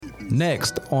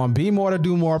Next on Be More to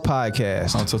Do More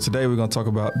podcast. So today we're going to talk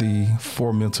about the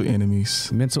 4 mental enemies.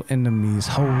 Mental enemies,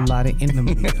 whole lot of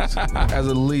enemies. As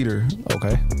a leader,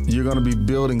 Okay. you're going to be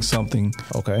building something.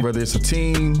 Okay. Whether it's a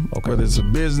team, whether it's a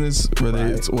business, whether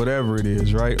it's whatever it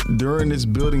is, right? During this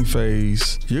building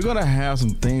phase, you're going to have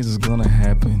some things that's going to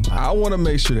happen. I want to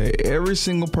make sure that every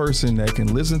single person that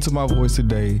can listen to my voice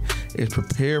today is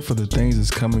prepared for the things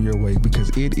that's coming your way, because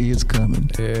it is coming.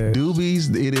 Yeah.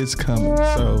 Doobies, it is coming.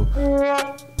 So I'm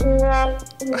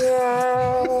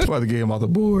about to get him off the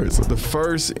board. So the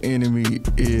first enemy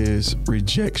is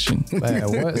rejection.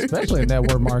 Man, what? Especially in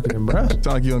network marketing, bro. Sound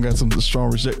like you don't got some strong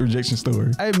rejection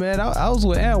story. Hey, man, I was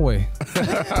with Amway.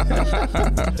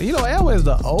 You know, Amway is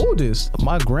the oldest.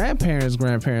 My grandparents'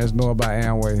 know about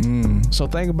Amway. So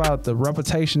think about the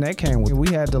reputation that came with it.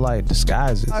 We had to, like,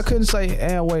 disguise it. I couldn't say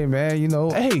Amway, man, you know,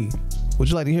 hey, would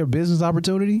you like to hear business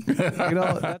opportunity? You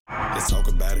know, Let's talk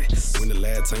about it. When the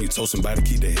last time you told somebody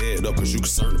keep their head up cause you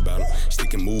concerned about them?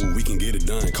 Stick and move, we can get it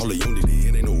done. Call it unity,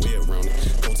 it ain't no way around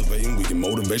it. Cultivating, we get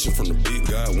motivation from the big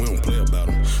guy. We don't play about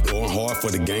them. Going hard for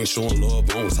the game, showing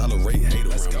love, on tolerate hate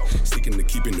around it. Sticking to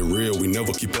keeping it real, we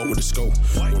never keep up with the scope.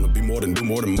 Wanna be more than do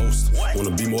more than most.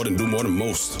 Wanna be more than do more than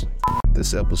most.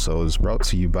 This episode is brought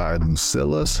to you by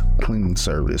Lucilla's Cleaning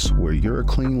Service, where your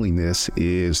cleanliness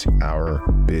is our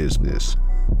business.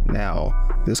 Now,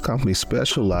 this company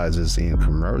specializes in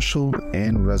commercial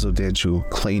and residential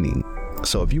cleaning.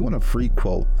 So if you want a free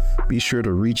quote, be sure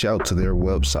to reach out to their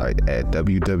website at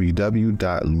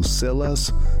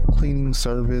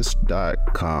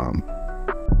www.lucillascleaningservice.com.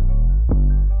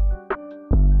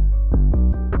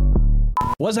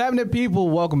 what's happening, people?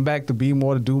 Welcome back to Be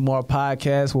More to Do More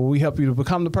podcast, where we help you to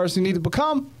become the person you need to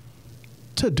become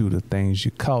to do the things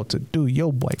you're called to do.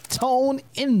 Yo, boy, Tone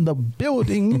in the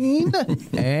building.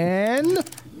 And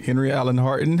Henry Allen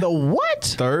Harton. the what?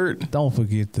 Third. Don't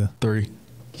forget the 3.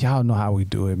 y'all know how we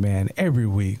do it, man. Every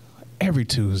week, every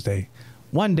Tuesday,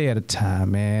 one day at a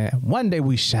time, man. One day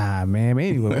we shine, man.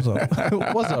 Anyway, what's up?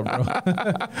 What's up, bro?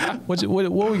 what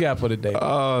we got for today?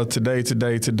 Today.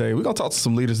 We're going to talk to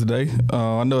some leaders today.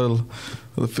 I know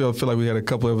I feel like we had a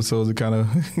couple episodes that kind of...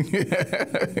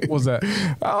 What's that?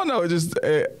 I don't know.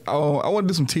 I want to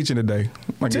do some teaching today.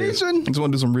 Teaching? I just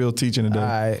want to do some real teaching today. All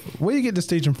right. Where you get this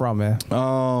teaching from, man?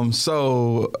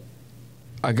 So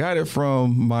I got it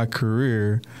from my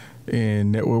career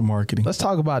in network marketing. Let's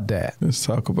talk about that. Let's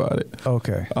talk about it.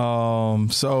 Okay.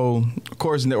 So of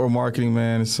course, network marketing,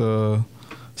 man, it's a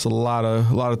lot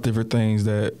of different things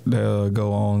that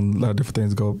go on. A lot of different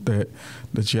things that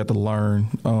you have to learn.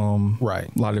 Right.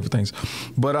 A lot of different things,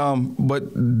 but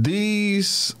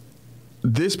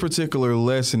this particular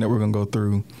lesson that we're gonna go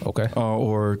through, Okay.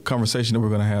 Or conversation that we're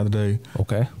gonna have today,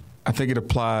 Okay. I think it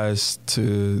applies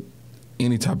to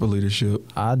any type of leadership.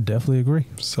 I definitely agree.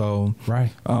 So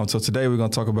Right. So today we're gonna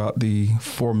talk about the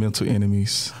 4 mental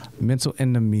enemies. Mental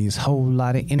enemies, whole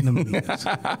lot of enemies.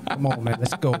 Come on, man.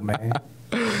 Let's go, man.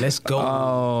 Let's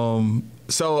go.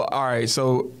 So all right.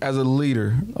 So as a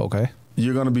leader, Okay.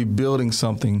 you're going to be building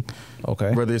something.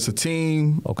 Okay. Whether it's a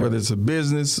team, Okay. whether it's a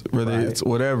business, whether Right. it's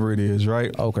whatever it is, right?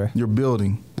 Okay. You're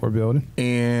building. We're building.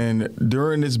 And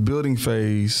during this building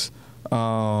phase,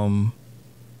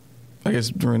 I guess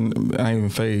during, not even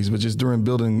phase, but just during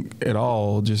building at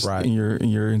all, just Right. in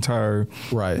your entire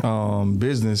Right.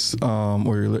 business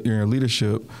or your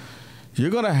leadership, you're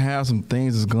going to have some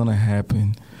things that's going to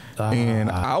happen. And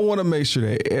I want to make sure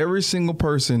that every single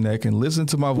person that can listen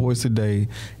to my voice today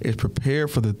is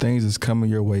prepared for the things that's coming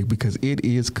your way, because it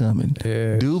is coming.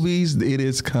 Yes. Doobies, it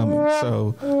is coming.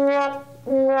 So I'm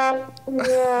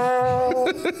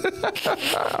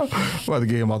about to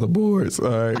get him off the boards. All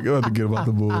right, I'm about to get him off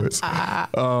the boards.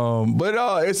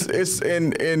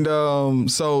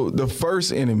 So the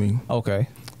first enemy. Okay.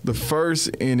 The first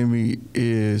enemy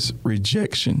is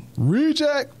rejection.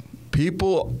 Reject.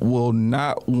 People will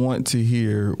not want to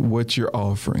hear what you're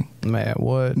offering. Man,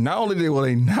 what? Not only will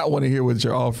they not want to hear what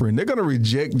you're offering, they're going to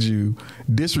reject you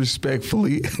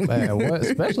disrespectfully. Man, what?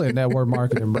 Especially in network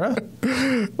marketing, bro.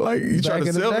 Like, you trying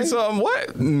to sell me something?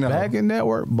 What? No. Back in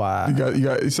network, bye.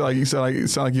 You sound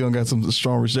like you don't got some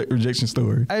strong rejection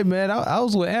story. Hey, man, I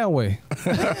was with Amway.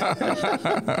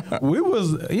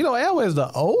 Amway is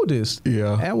the oldest.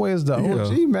 Yeah. Amway is the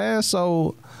OG, man.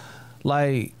 So,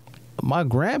 like, my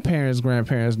grandparents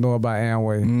know about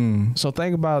Amway. So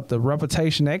think about the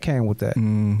reputation that came with that.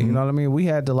 Mm-hmm. You know what I mean? We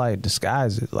had to, like,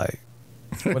 disguise it. Like,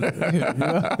 hey,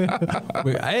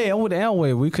 I'm with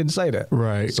Amway. We couldn't say that.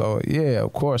 Right. So, yeah,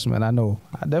 of course, man. I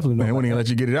definitely know. Man, I wouldn't even let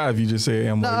you get it out if you just said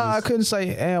Amway. Nah, I couldn't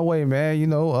say Amway,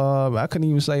 man. I couldn't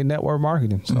even say network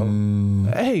marketing. So,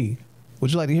 hey,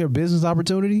 would you like to hear business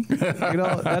opportunity? You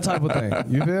know, that type of thing.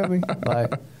 You feel me?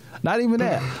 Like, not even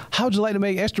that. How would you like to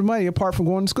make extra money apart from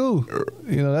going to school?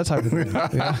 You know, that type of thing.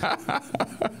 Yeah.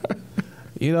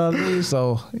 You know what I mean?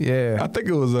 So, yeah. I think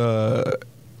it was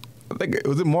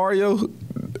was it Mario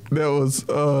that was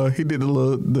he did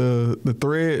the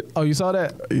thread. Oh, you saw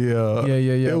that? Yeah.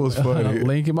 Yeah. It was funny.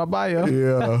 Link in my bio.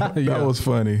 Yeah. That was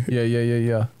funny.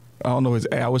 Yeah. I don't know his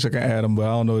ad. I wish I could add him, but I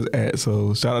don't know his ad.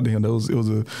 So shout out to him. It was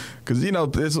because you know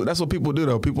that's what people do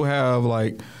though. People have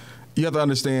like, you have to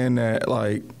understand that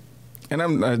like, and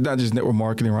I'm not just network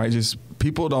marketing, right? Just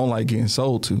people don't like getting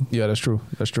sold to. Yeah, that's true.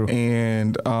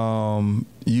 And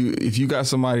if you got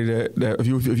somebody that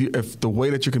if the way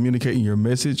that you're communicating your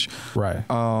message, right,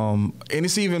 and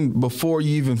it's even before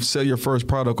you even sell your first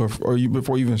product or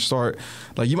before you even start,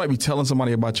 like you might be telling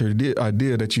somebody about your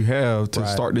idea that you have to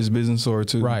start this business or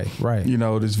to right, you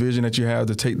know, this vision that you have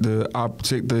to take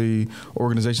the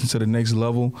organization to the next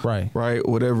level, right,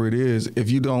 whatever it is.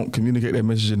 If you don't communicate that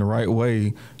message in the right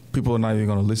way, people are not even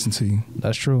going to listen to you.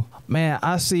 That's true. Man,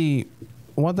 I see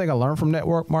one thing I learned from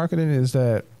network marketing is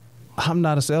that I'm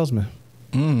not a salesman,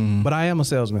 but I am a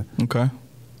salesman. Okay.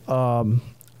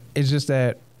 It's just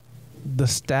that the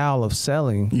style of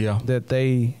selling that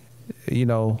they, you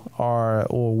know, are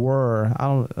or were,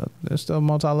 there's still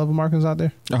multi-level marketers out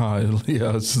there?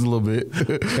 Yeah, it's just a little bit.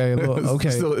 Okay.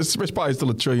 It's probably still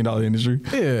 $1 trillion industry.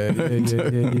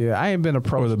 Yeah. I ain't been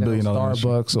approached at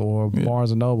Starbucks or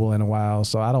Barnes & Noble in a while,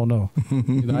 so I don't know.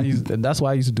 You know, that's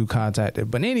why I used to do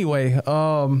contacted. But anyway,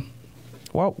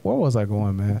 where was I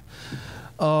going, man?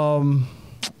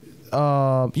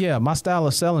 Yeah, my style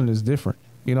of selling is different.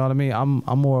 You know what I mean? I'm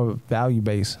more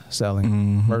value-based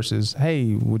selling versus,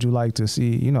 hey, would you like to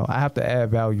see, you know, I have to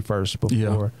add value first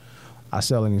before I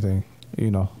sell anything, you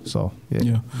know, so,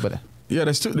 yeah. But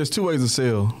there's two ways to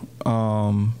sell,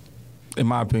 in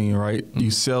my opinion, right? You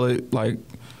sell it like,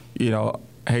 you know,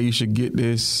 hey, you should get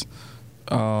this,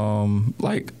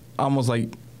 like, almost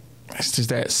like, it's just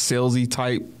that salesy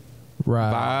type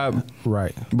vibe,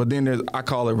 right? But then I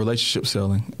call it relationship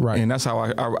selling, right? And that's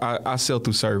how I sell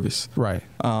through service, right?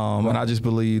 And I just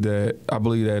believe that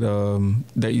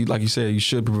that you, like you said, you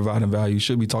should be providing value. You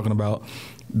should be talking about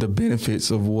the benefits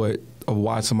of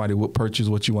why somebody would purchase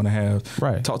what you want to have,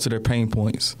 right? Talk to their pain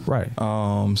points, right?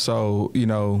 So you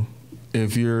know,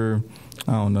 if you're,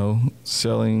 I don't know,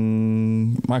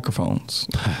 selling microphones,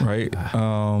 right?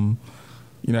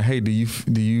 You know, hey, do you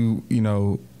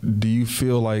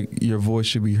feel like your voice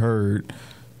should be heard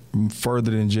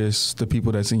further than just the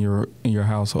people that's in your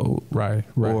household, right?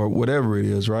 Or whatever it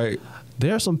is, right?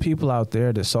 There are some people out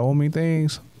there that sold me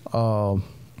things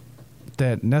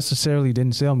that necessarily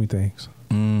didn't sell me things.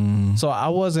 So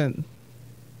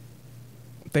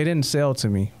they didn't sell to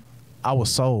me. I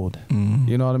was sold.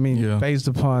 You know what I mean? Yeah. Based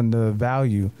upon the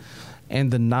value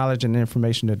and the knowledge and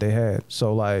information that they had.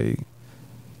 So like,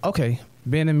 okay,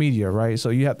 being in media, right? So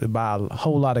you have to buy a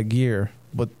whole lot of gear,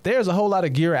 but there's a whole lot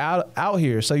of gear out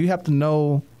here. So you have to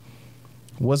know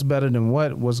what's better than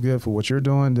what's good for what you're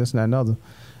doing, this and that and other.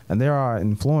 And there are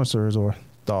influencers or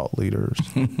thought leaders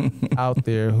out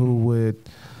there who would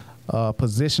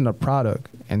position a product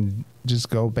and just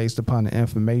go based upon the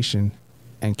information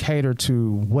and cater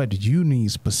to what you need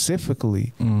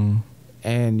specifically.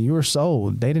 And you're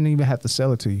sold. They didn't even have to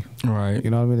sell it to you. Right.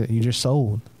 You know what I mean? You just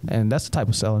sold. And that's the type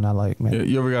of selling I like, man.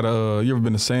 You ever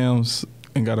been to Sam's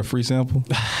and got a free sample?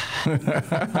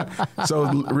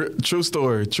 So true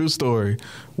story.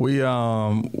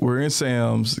 We're in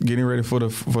Sam's getting ready for the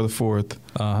 4th.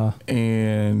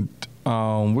 And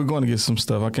we're going to get some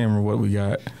stuff. I can't remember what we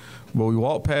got. But we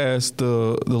walked past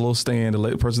the little stand,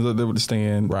 the person that did with the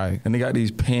stand. Right. And they got these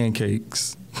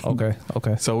pancakes. Okay.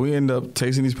 So we end up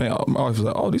tasting these pancakes. My wife was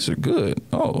like, "Oh, these are good.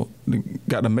 Oh, they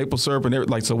got the maple syrup and everything."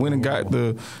 Like, so went and got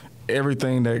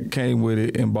everything that came with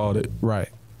it and bought it. Right.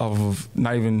 Off of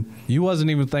not even. You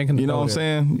wasn't even thinking. You know what I'm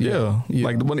saying? Yeah.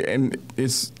 Like the money, and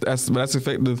that's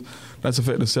effective. That's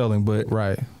effective selling. But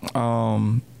right.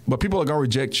 But people are gonna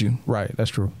reject you. Right. That's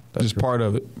true. That's just part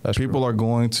of it. People are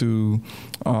going to,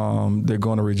 they're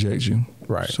going to reject you.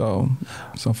 Right. So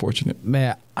it's unfortunate.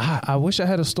 Man, I wish I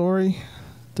had a story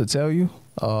to tell you,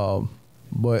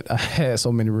 but I had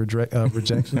so many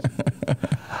rejections.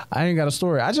 I ain't got a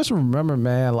story. I just remember,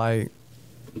 man, like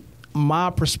my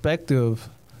perspective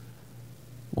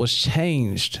was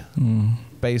changed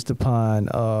based upon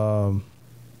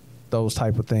those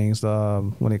type of things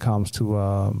when it comes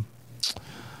to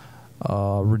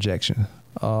rejection.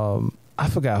 I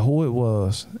forgot who it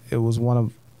was. It was one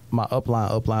of my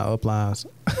uplines.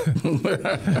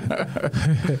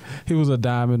 He was a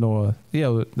diamond, or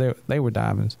they were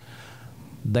diamonds.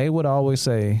 They would always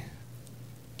say,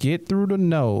 get through the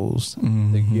no's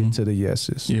to get to the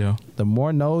yeses. Yeah. The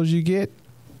more no's you get,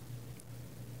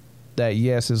 that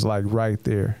yes is like right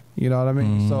there. You know what I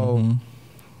mean? So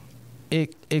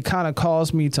it kind of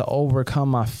caused me to overcome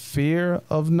my fear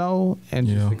of no and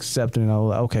just accepting it.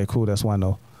 Like, okay, cool, that's one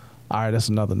no. All right, that's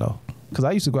another no. Because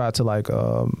I used to go out to like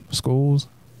schools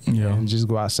and just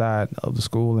go outside of the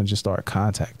school and just start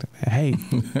contacting. Hey,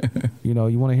 you know,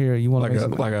 you want to hear? You want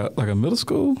like a middle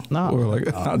school? No, or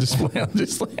like I'm just playing.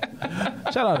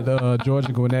 Shout out to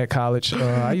Georgia Gwinnett College.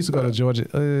 I used to go to Georgia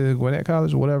Gwinnett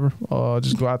College or whatever.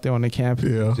 Just go out there on the campus,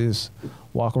 and just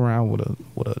walk around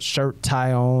with a shirt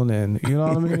tie on, and you know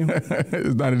what I mean.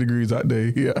 It's 90 degrees out there.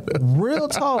 Yeah. Real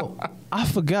talk. I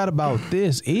forgot about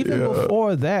this. Even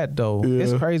before that, though,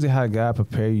 it's crazy how God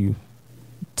prepare you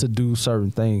to do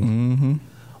certain things.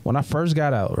 When I first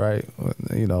got out, right?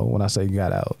 You know, when I say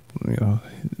got out,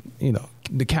 you know,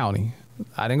 the county.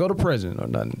 I didn't go to prison or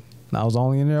nothing. I was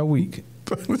only in there a week.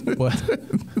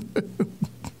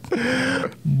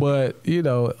 But you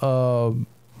know,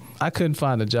 I couldn't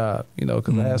find a job, you know,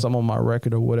 because I had some on my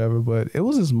record or whatever. But it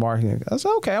was just marketing. I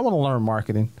said, okay, I want to learn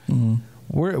marketing.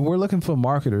 We're looking for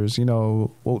marketers, you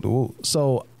know.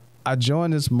 So I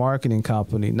joined this marketing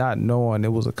company, not knowing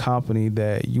it was a company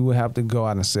that you would have to go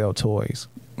out and sell toys.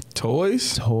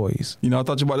 Toys? Toys. You know, I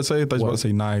thought you were about to say. I thought you were about to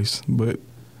say knives, but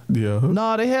yeah.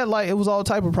 No, they had like, it was all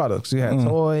type of products. You had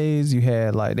toys. You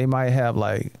had like, they might have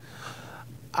like,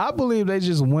 I believe they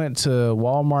just went to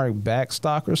Walmart back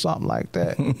stock or something like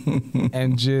that,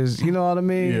 and just, you know what I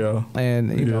mean? Yeah.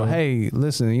 And you know, hey,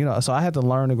 listen, you know, so I had to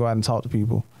learn to go out and talk to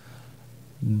people.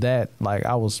 That like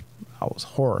I was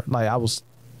horror, like I was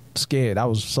scared. I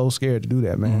was so scared to do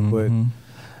that, man. But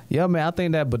yeah, man, I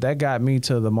think that got me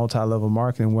to the multi-level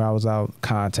marketing where I was out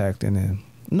contacting and.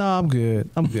 No, I'm good.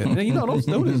 And you know, those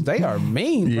students, they are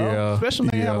mean, bro. Yeah, especially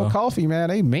when they have no coffee, man.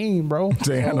 They mean, bro.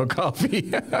 They have no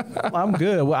coffee. I'm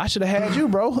good. Well, I should have had you,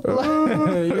 bro. You know what I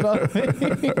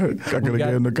mean? I could have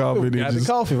given the coffee. Got the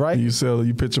coffee, right?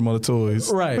 You pitch them on the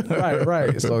toys.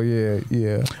 Right. So,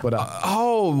 yeah. But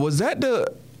was that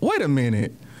wait a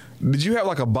minute. Did you have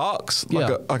like a box,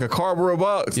 like a cardboard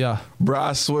box? Yeah. Bro,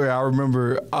 I swear, I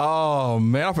remember, oh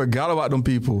man, I forgot about them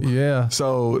people. Yeah.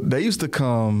 So they used to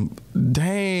come,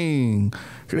 dang.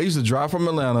 They used to drive from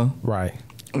Atlanta. Right.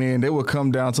 And they would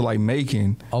come down to like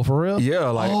Macon. Oh, for real? Yeah,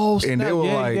 like, and they were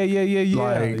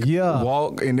like,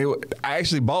 walk, and I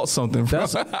actually bought something from.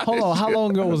 Hold on, how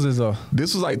long ago was this?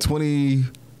 This was like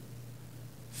 2014,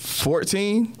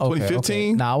 2015.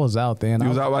 Okay. Nah, I was out then. You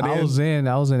was out by then?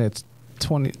 I was in it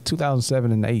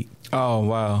 2007 and 8. Oh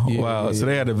wow, wow! Yeah. So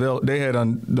they had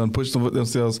done pushed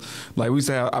themselves. Like we used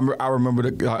to have. I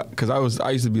remember because I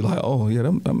used to be like, oh yeah,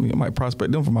 I might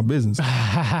prospect them for my business.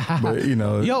 But you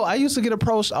know, yo, I used to get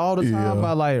approached all the time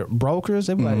by like brokers.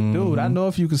 They be like, dude, I know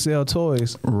if you can sell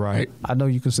toys. Right. I know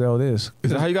you can sell this.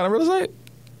 Is that how you got in real estate?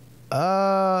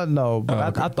 No,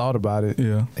 but okay. I thought about it.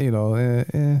 Yeah. You know,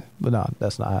 but no,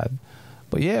 that's not how.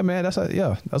 But yeah, man,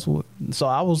 that's what. So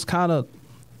I was kind of.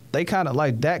 They kind of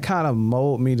like that kind of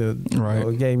molded me to,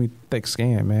 gave me thick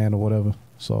skin, man, or whatever.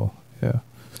 So, yeah.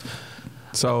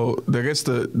 So I guess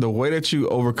the way that you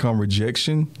overcome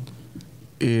rejection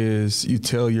is you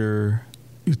tell your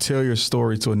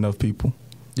story to enough people.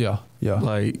 Yeah.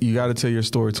 Like you got to tell your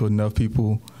story to enough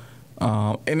people,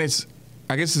 and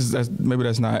I guess maybe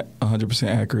that's not 100%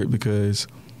 accurate because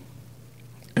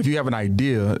if you have an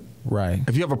idea, right?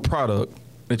 If you have a product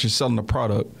that you're selling a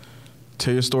product.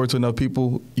 Tell your story to enough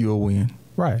people, you'll win.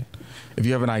 Right. If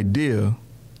you have an idea,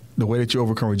 the way that you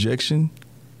overcome rejection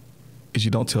is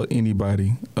you don't tell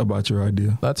anybody about your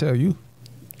idea. I tell you.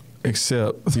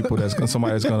 Except people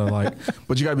somebody that's gonna like.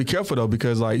 But you gotta be careful though,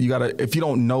 because like if you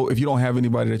don't have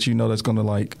anybody that you know that's gonna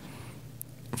like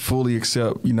fully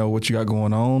accept, you know, what you got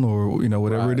going on or, you know,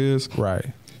 whatever it is. Right.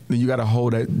 Then you gotta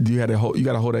hold that. You gotta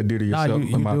hold that dear to yourself.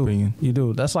 In my opinion, you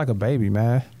do. That's like a baby,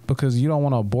 man, because you don't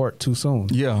want to abort too soon.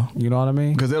 Yeah, you know what I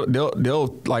mean. Because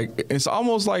they'll like. It's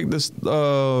almost like this.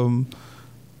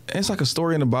 It's like a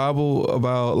story in the Bible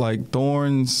about like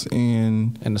thorns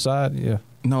in the side. Yeah.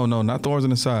 No, not thorns in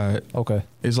the side. Okay.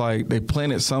 It's like they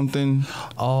planted something.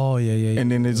 Oh yeah.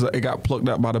 And then it got plucked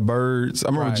out by the birds. I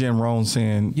remember Jim Rohn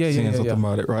saying something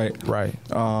about it. Right. Right.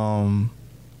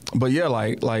 But yeah,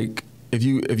 like. If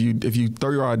you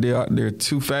throw your idea out there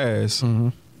too fast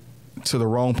to the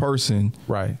wrong person,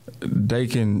 right?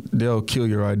 They'll kill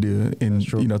your idea, and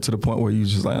you know, to the point where you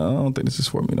just like, I don't think this is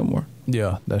for me no more.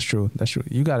 Yeah, that's true.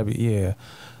 You got to be. Yeah,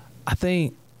 I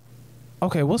think.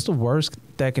 Okay, what's the worst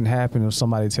that can happen if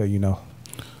somebody tell you no?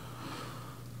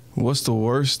 What's the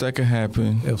worst that can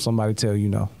happen if somebody tell you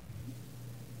no?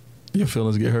 Your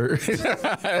feelings get hurt.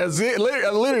 That's it.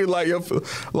 Literally, like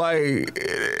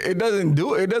it doesn't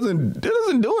do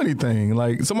anything.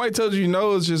 Like somebody tells you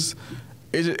no, it's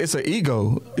an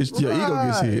ego. Your ego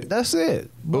gets hit. That's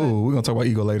it. Oh, we're gonna talk about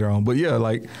ego later on. But yeah,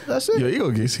 like that's it. Your ego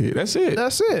gets hit. That's it.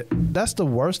 That's it. That's the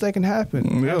worst that can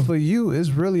happen. Yeah. And for you, it's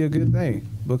really a good thing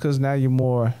because now you're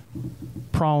more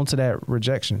prone to that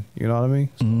rejection. You know what I mean?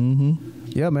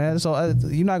 Mm-hmm. Yeah, man. So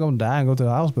you're not gonna die and go to the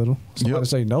hospital. Somebody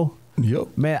say no.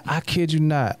 Yep. Man, I kid you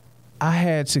not. I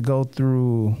had to go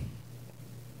through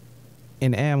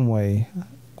in Amway,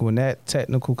 Gwinnett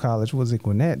Technical College. Was it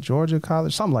Gwinnett, Georgia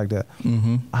College? Something like that.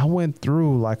 Mm-hmm. I went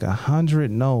through like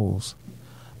 100 no's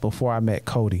before I met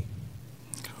Cody.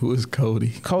 Who is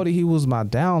Cody? Cody, he was my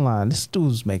downline. This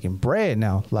dude's making bread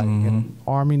now. Like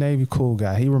Army, Navy, cool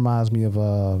guy. He reminds me of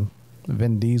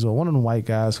Vin Diesel, one of the white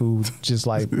guys who just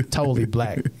like totally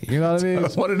black. You know what I mean?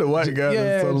 One of the white guys.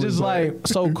 Yeah, totally just black. like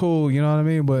so cool. You know what I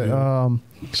mean? But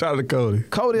shout out to Cody.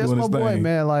 Cody, that's my boy,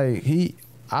 man. Like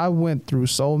I went through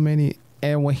so many,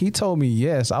 and when he told me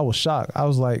yes, I was shocked. I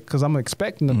was like, because I'm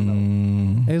expecting him to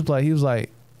know. And he was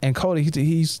like, and Cody,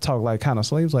 he used to talk like kind of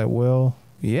slow. He was like, well,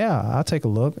 yeah, I'll take a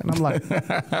look. And I'm like,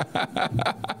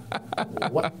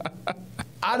 what?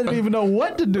 I didn't even know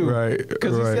what to do. Right.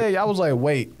 Because he said, I was like,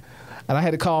 wait. And I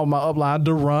had to call my upline,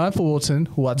 Duran Fulton,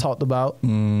 who I talked about.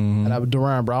 And I was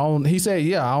Duran, bro. He said,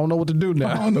 yeah, I don't know what to do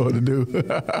now. I don't know what to do.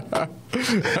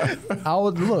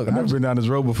 I've never been down this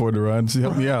road before, Duran.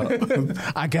 Help me out.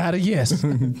 I got a yes.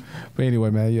 But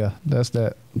anyway, man, yeah, that's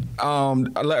that.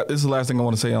 This is the last thing I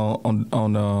want to say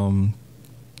on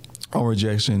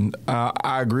rejection.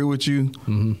 I agree with you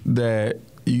that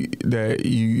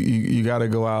you got to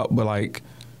go out, but like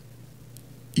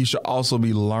you should also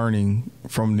be learning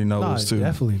from the no's too.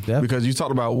 Definitely. Because you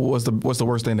talked about what's the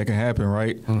worst thing that can happen,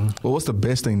 right? Well, what's the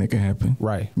best thing that can happen?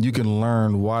 Right. You can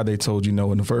learn why they told you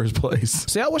no in the first place.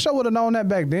 See, I wish I would have known that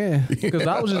back then because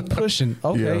I was just pushing.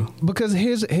 Okay. Yeah. Because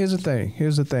here's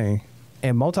the thing.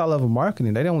 In multi-level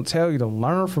marketing, they don't tell you to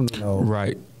learn from the no.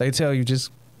 Right. They tell you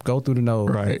just go through the no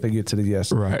to get to the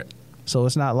yes. Right. So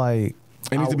it's not like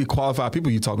it needs to be qualified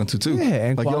people you're talking to too. Yeah,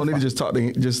 and like you don't need to just talk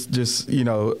to just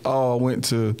I went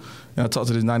to talk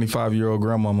to this 95-year-old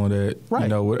grandmama that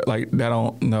like that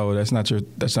don't know that's not your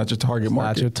target market.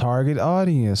 Not your target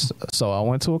audience. So I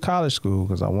went to a college school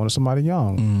because I wanted somebody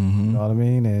young. You know what I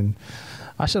mean? And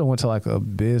I should have went to like a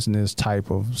business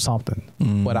type of something,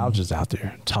 but I was just out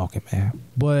there talking, man.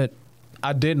 But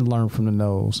I didn't learn from the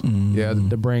no's. Yeah,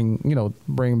 to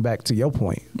bring back to your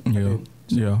point. Yeah,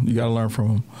 yeah, you got to learn from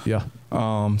them. Yeah.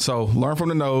 So learn from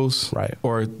the no's, right?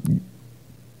 Or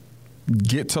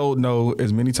get told no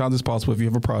as many times as possible if you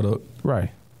have a product,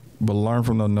 right? But learn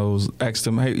from the no's. Ask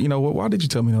them, hey, you know what? Why did you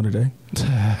tell me no today?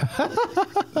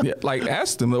 Yeah, like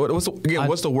ask them. What's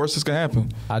the worst that's gonna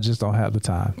happen? I just don't have the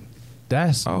time.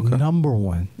 That's number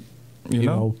one. You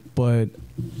know, but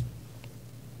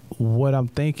what I'm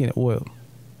thinking, well,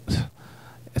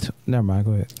 never mind.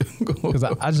 Go ahead, because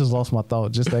I just lost my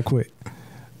thought just that quick.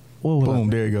 Boom!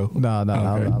 There you go. No. I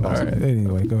lost it.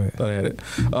 Anyway, go ahead. Thought I had it.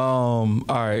 All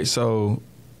right. So.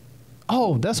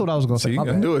 Oh, that's what I was going to say. You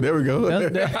can do it. There we go.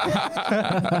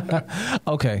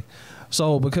 Okay.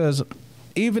 So because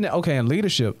even in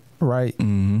leadership, right?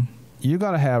 You're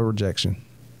gonna have rejection,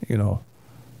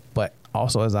 but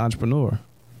also as an entrepreneur,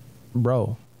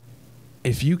 bro,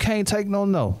 if you can't take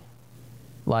no,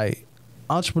 like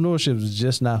entrepreneurship is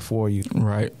just not for you.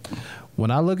 Right.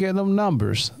 When I look at them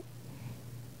numbers,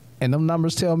 and them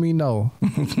numbers tell me no.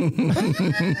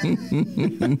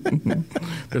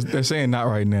 They're saying not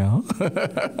right now.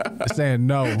 They're saying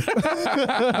no.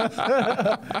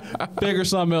 Figure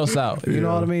something else out. You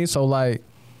know what I mean? So like,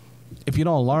 if you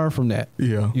don't learn from that,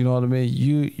 you know what I mean?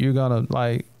 You're gonna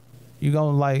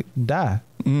die.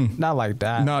 Not like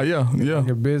die. No, yeah.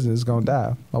 Your business is gonna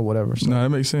die or whatever. So. No, that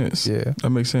makes sense. Yeah,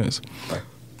 that makes sense.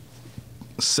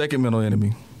 Second mental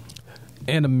enemy.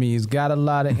 Enemies, got a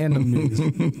lot of enemies.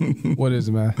 What is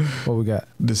it, man? What we got?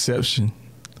 Deception.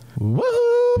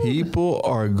 Woohoo! People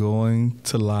are going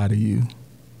to lie to you.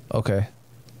 Okay.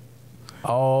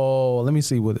 Oh, let me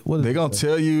see what they're gonna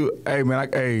tell you. Hey man,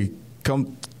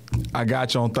 come. I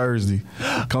got you on Thursday.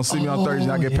 Come see me on Thursday.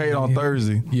 I get paid on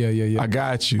Thursday. Yeah. I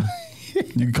got you.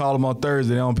 You can call them on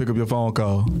Thursday. They don't pick up your phone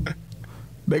call.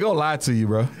 They gonna lie to you,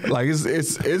 bro. Like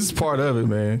it's part of it,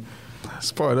 man.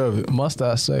 It's part of it. Must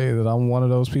I say that I'm one of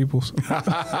those people?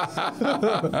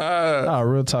 Nah,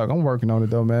 real talk. I'm working on it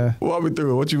though, man. Walk me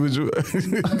through it. What you would do?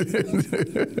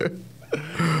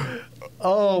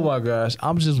 Oh my gosh,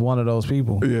 I'm just one of those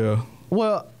people. Yeah.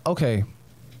 Well, okay.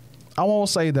 I won't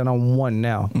say that I'm one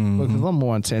now because I'm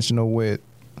more intentional with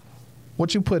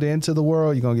what you put into the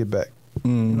world, you're gonna get back.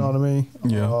 You know what I mean?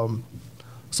 Yeah.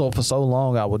 So for so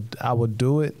long, I would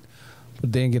do it,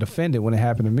 but then get offended when it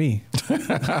happened to me.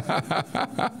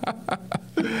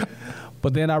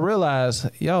 But then I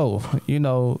realized, yo, you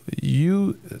know,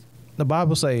 the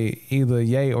Bible say either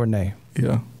yay or nay.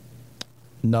 Yeah.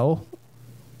 No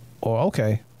or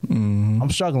okay. I'm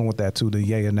struggling with that too, the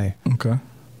yay or nay. Okay.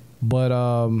 But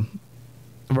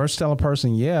versus telling a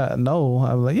person, yeah, no,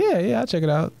 I'm like, yeah, I'll check it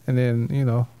out. And then, you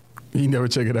know. You never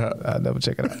check it out? I never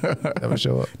check it out. Never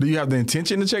show up. Do you have the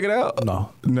intention to check it out?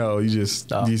 No. No, you just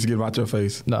get them out your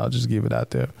face. No, just give it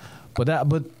out there. But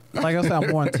like I said, I'm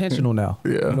more intentional now.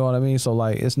 Yeah. You know what I mean? So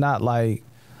like, it's not like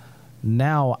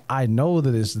now I know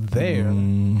that it's there.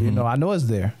 Mm-hmm. You know, I know it's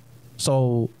there.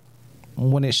 So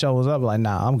when it shows up, like,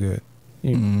 nah, I'm good.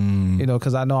 You know,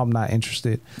 because I know I'm not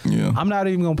interested. Yeah. I'm not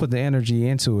even gonna put the energy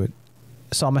into it.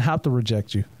 So I'm gonna have to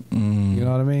reject you. Mm. You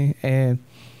know what I mean? And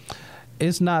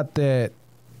it's not that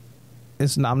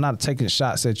I'm not taking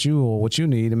shots at you or what you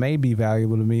need. It may be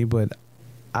valuable to me, but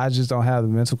I just don't have the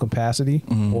mental capacity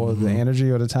or the energy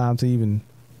or the time to even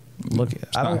look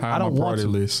at. I don't want to.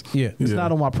 List. Yeah, it's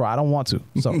not on my pro. I don't want to.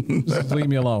 So just leave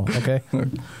me alone, okay?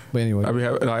 But anyway,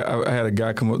 I had a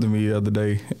guy come up to me the other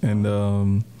day, and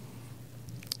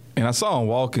I saw him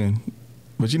walking,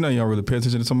 but you know you don't really pay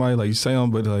attention to somebody, like you say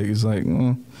them, but like it's like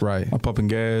right. I'm pumping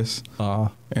gas, and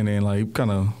then like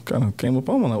kind of came up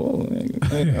on me like, whoa,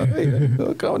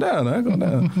 hey, calm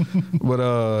down.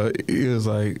 But he was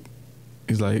like,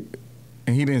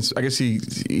 and he didn't. I guess he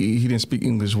didn't speak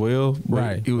English well.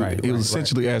 But he was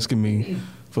essentially asking me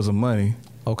for some money.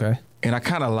 Okay. And I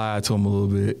kind of lied to him a little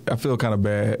bit. I feel kind of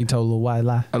bad. You told a little white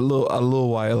lie? A little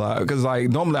white lie. Because like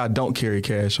normally I don't carry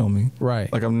cash on me.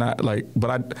 Right. Like I'm not like,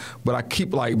 but I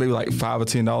keep like maybe like $5 or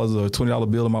 $10 or $20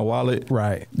 bill in my wallet.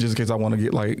 Right. Just in case I want to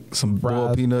get like some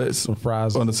boiled peanuts, some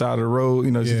fries on the side of the road.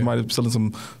 You know, somebody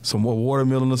selling some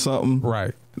watermelon or something.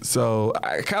 Right. So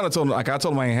I kind of told him, like I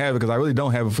told him I ain't have it because I really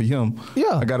don't have it for him.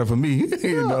 Yeah. I got it for me.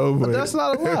 You know, but that's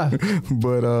not a lie.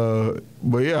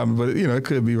 but yeah, but you know, it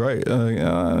could be right.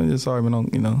 Sorry, man,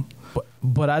 you know.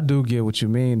 But I do get what you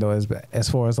mean though, as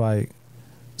far as like,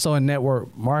 so in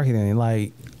network marketing,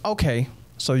 like, okay,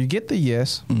 so you get the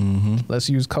yes. Mm-hmm. Let's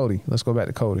use Cody. Let's go back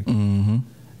to Cody. Mm-hmm.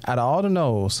 Out of all the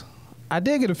no's, I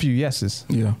did get a few yeses.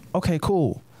 Yeah. Okay,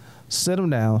 cool. Sit them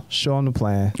down, show them the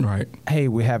plan. Right. Hey,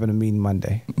 we're having a meeting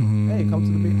Monday. Hey, come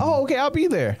to the meeting. Oh, okay, I'll be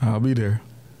there.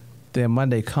 Then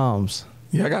Monday comes.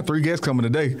 Yeah, I got 3 guests coming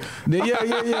today. Yeah.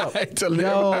 I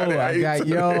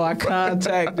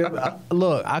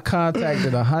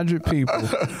contacted 100 people.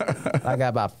 I got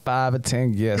about 5 or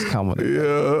 10 guests coming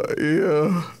today.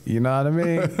 Yeah. You know what I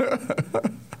mean?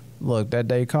 Look, that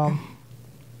day come.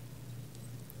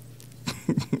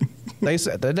 They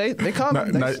said that they come.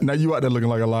 Now you out there looking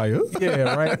like a liar.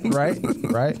 Yeah, right.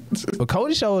 But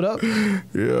Cody showed up.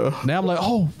 Yeah. Now I'm like,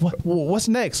 oh, what's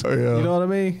next? Oh, yeah. You know what I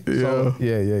mean? Yeah. So,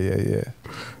 yeah.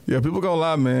 Yeah, people gonna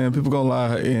lie, man. People gonna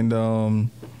lie, and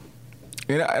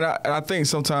I think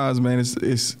sometimes, man,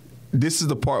 it's this is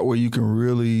the part where you can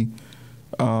really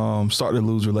start to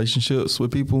lose relationships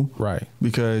with people, right?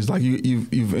 Because like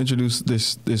you've introduced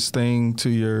this thing to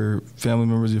your family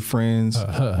members, your friends,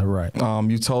 right?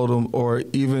 You told them, or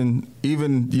even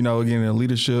you know, again in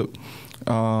leadership,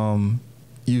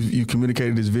 you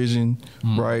communicated this vision,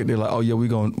 right? They're like, oh yeah, we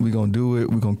gonna do it,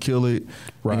 we're gonna kill it,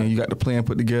 right? And you got the plan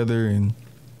put together, and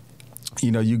you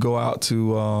know, you go out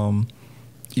to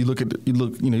you look at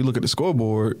the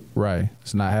scoreboard, right?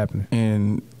 It's not happening,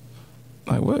 and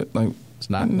like what, like. It's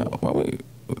not. No, why we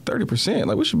 30%?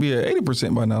 Like we should be at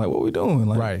 80% by now. Like what we doing?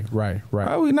 Like right. Why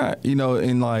are we not? You know,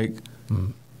 and like,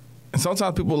 and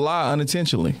sometimes people lie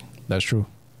unintentionally. That's true.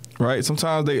 Right.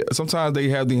 Sometimes they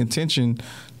have the intention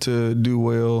to do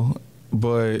well,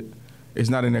 but it's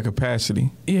not in their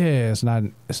capacity. Yeah, it's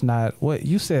not. What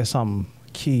you said something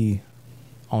key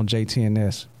on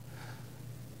JTNS.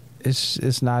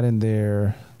 It's not in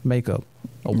their makeup.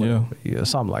 Or yeah,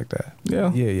 something like that.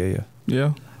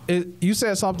 Yeah. You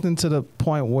said something to the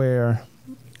point where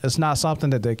it's not something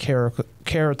that their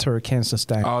character can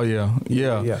sustain. Oh yeah.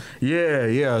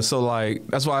 So like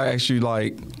that's why I asked you,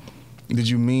 like, did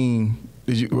you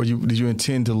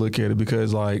intend to look at it?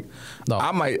 Because like, no.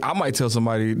 I might tell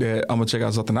somebody that I'm gonna check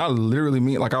out something. I literally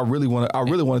mean, like, I really want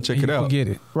to check it out. Get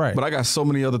it right. But I got so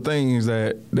many other things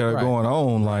that are going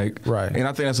on, like, right. And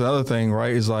I think that's another thing,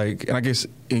 right? Is like, and I guess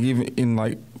even in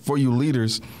like for you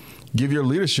leaders, give your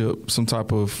leadership some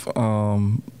type of,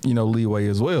 leeway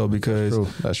as well, because,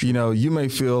 That's true. You may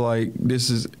feel like this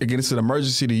is an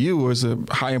emergency to you, or it's a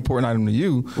high important item to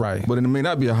you. Right. But it may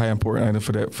not be a high important item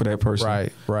for that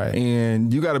person. Right.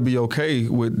 And you got to be okay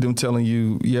with them telling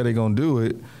you, yeah, they're going to do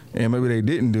it. And maybe they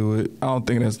didn't do it. I don't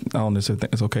necessarily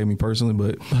think it's okay, me personally,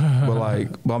 but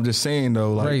I'm just saying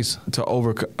though, like, grace to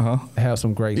overcome, have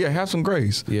some grace. Yeah, have some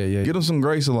grace. Yeah. Give them some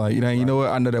grace, of like, you know what?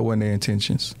 I know that wasn't their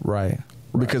intentions. Right.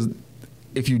 Because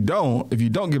if you don't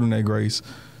give them that grace,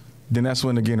 then that's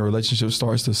when again the relationship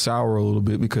starts to sour a little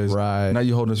bit, because now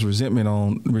you're holding this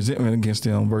resentment against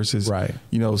them versus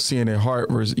seeing their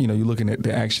heart versus you're looking at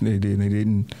the action they did and they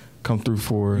didn't come through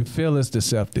for. You feel it's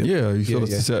deceptive. Yeah, you feel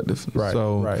it's deceptive. Right.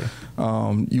 So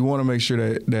you want to make sure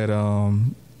that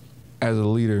as a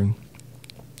leader,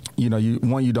 you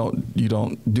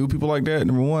don't do people like that.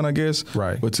 Number one, I guess.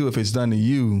 Right. But two, if it's done to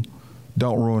you,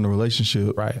 don't ruin the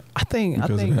relationship. Right. I think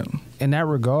in that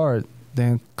regard,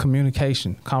 then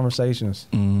communication, conversations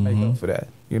make up for that.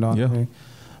 You know what I mean?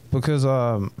 Because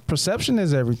perception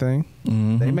is everything.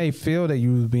 Mm-hmm. They may feel that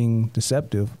you was being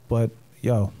deceptive, but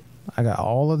I got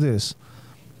all of this.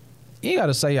 You got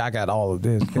to say I got all of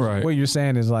this. Right. What you're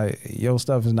saying is like, your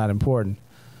stuff is not important.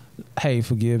 Hey,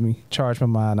 forgive me. Charge my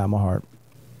mind, not my heart.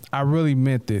 I really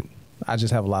meant it. I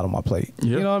just have a lot on my plate. Yep.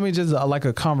 You know what I mean? Just like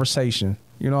a conversation.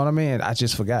 You know what I mean? I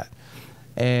just forgot.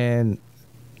 And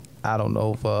I don't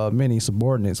know if many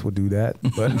subordinates would do that,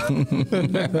 but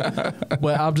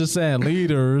but I'm just saying,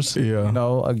 leaders,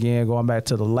 again, going back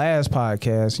to the last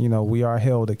podcast, we are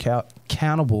held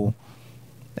accountable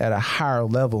at a higher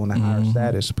level and a higher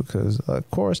status, because of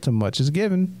course, too much is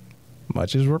given,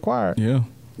 much is required. Yeah.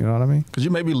 You know what I mean? Because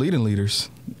you may be leading leaders.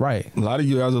 Right. A lot of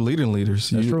you guys are leading leaders.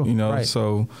 That's true. Right.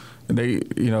 So they,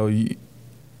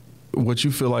 what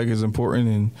you feel like is important,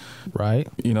 and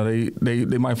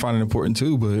they might find it important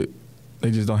too, but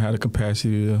they just don't have the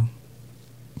capacity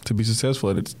to be successful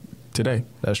at it today.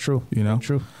 That's true.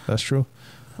 True. That's true.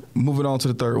 Moving on to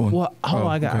the third one. Well,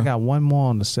 I got one more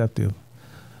on deceptive,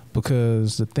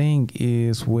 because the thing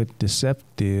is with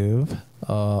deception,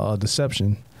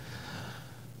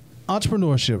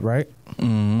 entrepreneurship, right?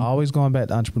 Mm-hmm. Always going back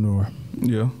to entrepreneur.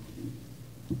 Yeah.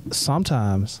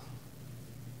 Sometimes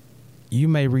you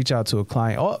may reach out to a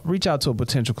client or reach out to a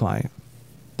potential client.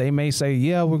 They may say,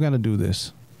 yeah, we're going to do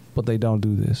this, but they don't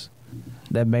do this.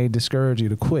 That may discourage you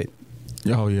to quit.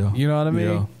 Oh, yeah. You know what I mean?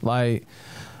 Yeah. Like,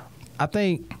 I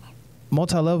think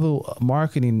multi-level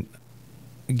marketing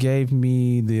gave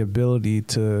me the ability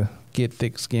to get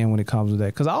thick skin when it comes to that,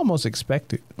 because I almost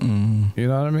expect it. Mm-hmm. You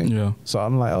know what I mean? Yeah. So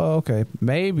I'm like, oh, okay.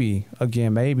 Maybe,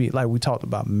 like we talked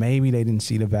about, maybe they didn't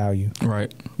see the value.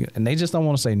 Right. And they just don't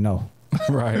want to say no.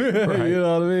 Right. You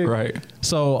know what I mean? Right.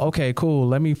 So, okay,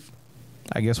 cool.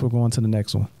 I guess we're going to the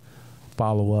next one.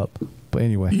 Follow up. But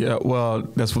anyway. Yeah, well,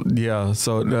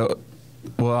 So,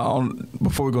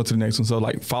 before we go to the next one, so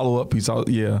like follow up piece,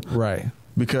 right.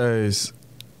 Because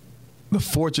the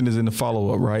fortune is in the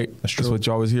follow up, right? That's true. That's what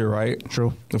you always hear, right?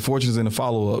 True. The fortune is in the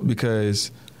follow up,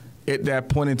 because at that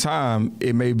point in time,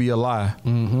 it may be a lie,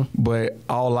 but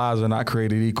all lies are not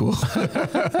created equal.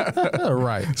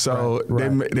 Right. So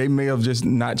they may have just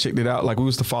not checked it out. Like we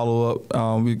used to follow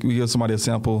up. We give somebody a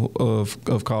sample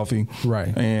of coffee,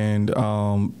 right? And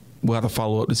we'll have to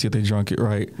follow up to see if they drunk it,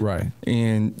 right? Right.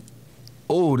 And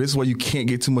this is why you can't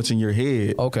get too much in your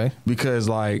head, okay? Because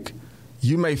like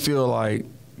you may feel like,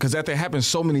 because that happens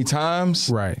so many times,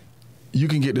 right? You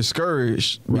can get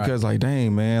discouraged because like,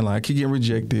 dang man, like I keep getting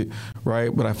rejected,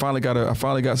 right? But I finally got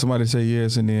somebody to say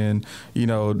yes, and then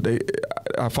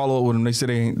I follow up with them. They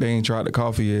say they ain't tried the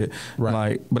coffee yet, right?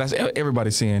 Like, but that's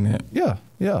everybody saying that. Yeah,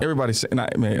 yeah. Everybody saying,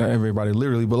 not everybody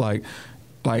literally, but like,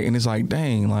 and it's like,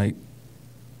 dang, like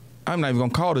I'm not even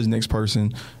gonna call this next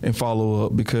person and follow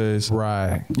up because,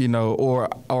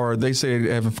 or they say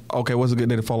they haven't. Okay, what's a good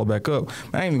day to follow back up?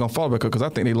 I ain't even gonna follow back up because I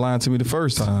think they lied to me the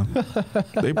first time.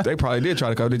 they probably did try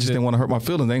to call. They just didn't want to hurt my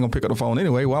feelings. They ain't gonna pick up the phone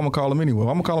anyway. Well, I'm gonna call them anyway.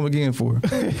 I'm gonna call them again for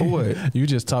what? You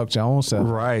just talked your own self,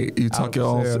 right? You talk your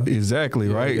own self. Exactly,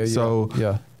 right? Yeah,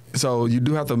 So you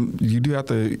do have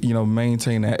to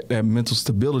maintain that mental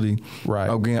stability, right?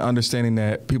 Again, understanding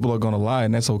that people are gonna lie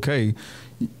and that's okay.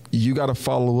 You got to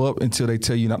follow up until they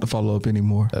tell you not to follow up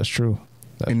anymore. That's true.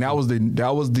 That was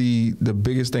the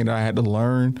biggest thing that I had to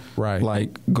learn. Right.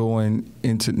 Like going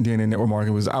into DNA network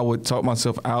marketing was I would talk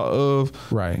myself out of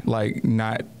like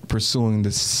not pursuing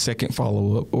the second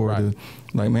follow up or the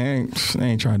like, man, I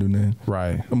ain't trying to do nothing.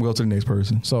 Right. I'm gonna go to the next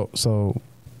person. So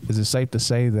is it safe to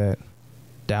say that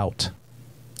doubt?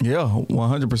 Yeah,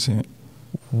 100%.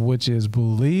 which is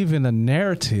believing a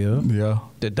narrative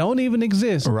that don't even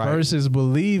exist versus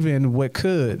believing what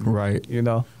could. Right. You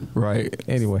know? Right.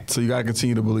 Anyway. So you got to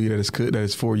continue to believe that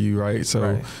it's for you, right?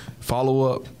 So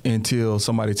follow up until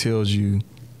somebody tells you,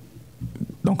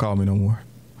 don't call me no more.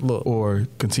 Look. Or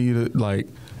continue to, like,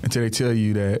 until they tell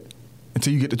you that,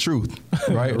 until you get the truth,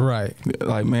 right? Right.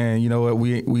 Like, man, you know what?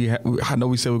 I know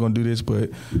we said we're gonna do this, but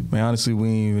man, honestly, we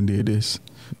ain't even did this.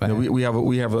 You know, we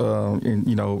have in,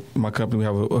 you know, my company, we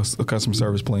have a customer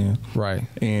service plan, right?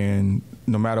 And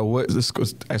no matter what, the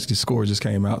score just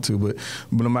came out too, but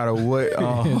no matter what,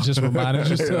 just reminded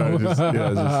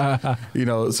yourself. You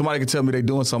know, somebody can tell me they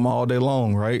doing something all day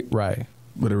long, right? Right.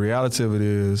 But the reality of it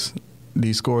is,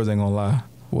 these scores ain't gonna lie.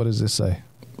 What does it say?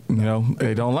 You know,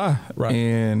 they don't lie, right?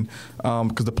 And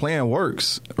because the plan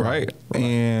works, right?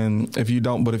 And if you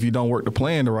don't work the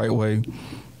plan the right way,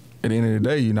 at the end of the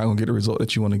day, you're not gonna get the result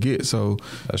that you want to get. So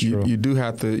you do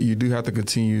have to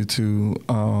continue to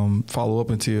follow up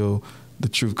until the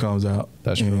truth comes out.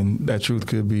 That's and true. That truth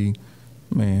could be,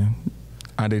 man,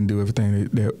 I didn't do everything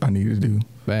that I needed to do.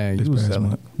 Man,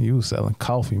 you was selling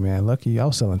coffee, man. Lucky I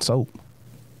was selling soap.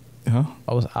 Huh?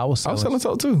 I was selling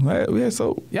soap too. We had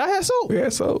soap. Y'all had soap? We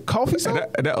had soap. Coffee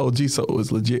soap? And that OG soap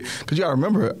was legit. Because you got to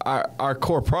remember, our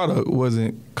core product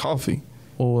wasn't coffee.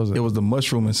 What was it? It was the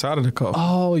mushroom inside of the coffee.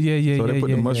 Oh, yeah. So they put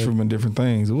the mushroom in different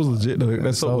things. It was legit, though.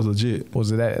 That soap was legit.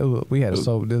 Was it that? We had a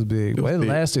soap this big. It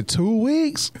lasted 2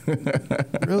 weeks.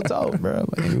 Real talk, bro.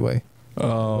 But anyway.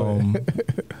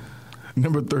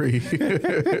 Number 3.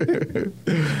 The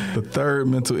third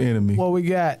mental enemy. What we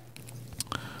got?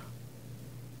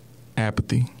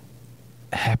 Apathy.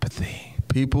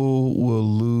 People will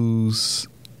lose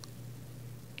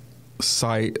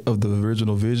sight of the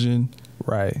original vision.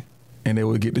 Right. And they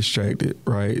will get distracted,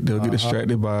 right? They'll get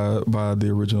distracted by the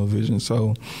original vision.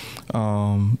 So,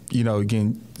 you know,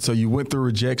 again, so you went through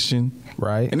rejection.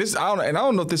 Right. And I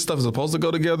don't know if this stuff is supposed to go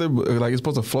together, but like it's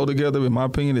supposed to flow together. In my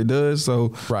opinion, it does.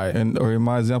 So, right. Or in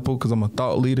my example, because I'm a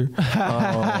thought leader,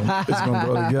 it's going to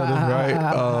go together,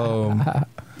 right?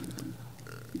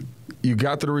 You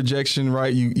got through the rejection,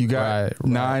 right? You got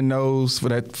 9 no's for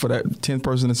that 10th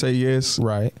person to say yes,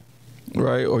 right?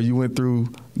 Or you went through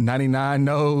 99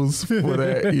 no's for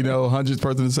that 100th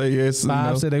person to say yes.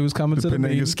 5 said they was coming to the meeting.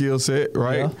 Depending on your skill set,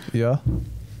 right? Yeah.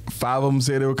 5 of them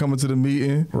said they were coming to the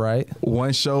meeting. Right.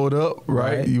 1 showed up.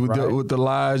 Right. You dealt with the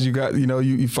lies. You got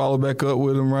you follow back up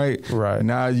with them. Right. Right.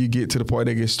 Now you get to the point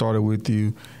they get started with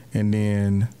you, and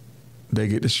then they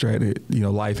get distracted.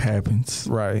 Life happens.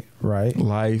 Right.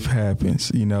 Life happens.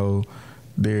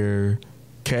 Their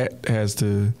cat has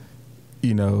to,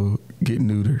 get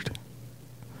neutered,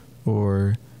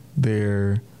 or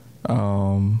they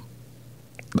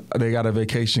got a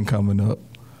vacation coming up,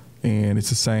 and it's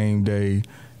the same day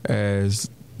as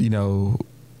the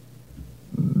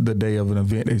day of an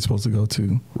event they're supposed to go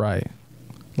to. Right.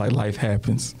 Like life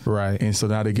happens. Right. And so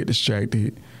now they get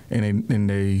distracted, and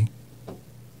they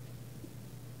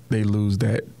lose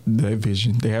that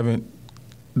vision.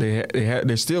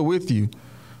 They're still with you,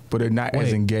 but they're not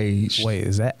as engaged. Wait,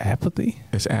 is that apathy?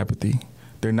 It's apathy.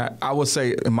 They're not. I would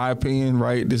say, in my opinion,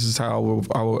 right. This is how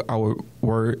I would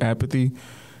word apathy.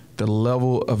 The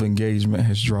level of engagement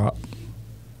has dropped.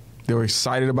 They were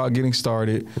excited about getting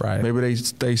started. Right. Maybe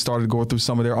they started going through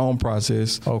some of their own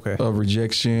process. Okay. Of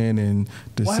rejection and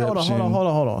deception. Well,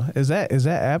 hold on. Is that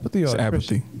apathy or it's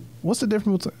apathy? What's the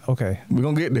difference? Okay. We're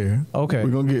going to get there. Okay. We're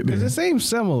going to get there. It seems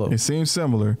similar. It seems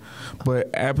similar,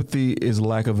 but apathy is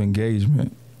lack of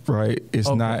engagement, right? It's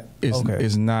not.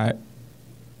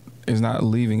 It's not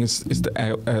leaving. It's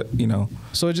the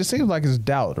So it just seems like it's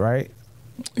doubt, right?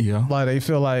 Yeah. Like they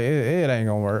feel like it ain't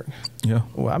gonna work. Yeah.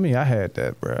 Well, I mean, I had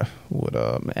that, bruh, with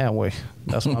Amway.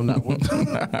 That's why I'm not with.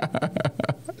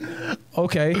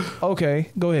 Okay.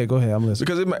 Go ahead. I'm listening.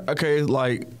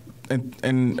 Because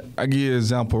and I give you an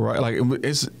example, right? Like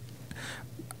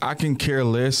I can care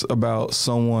less about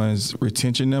someone's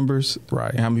retention numbers,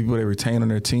 right, and how many people they retain on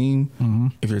their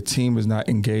team, if their team is not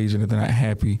engaged and if they're not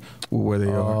happy with where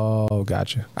they are. Oh,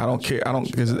 gotcha. I don't care.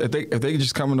 Because if they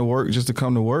just coming to work just to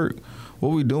come to work, what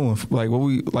we doing?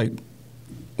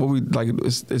 It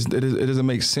doesn't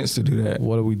make sense to do that.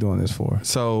 What are we doing this for?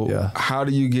 So how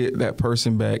do you get that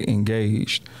person back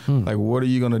engaged? Like, what are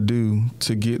you going to do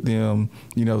to get them,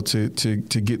 to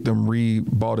get them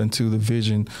bought into the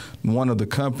vision, one, of the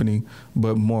company,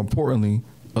 but more importantly,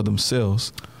 of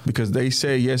themselves? Because they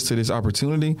say yes to this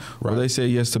opportunity, or they say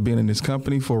yes to being in this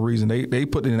company for a reason. They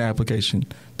put in an application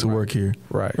to work here.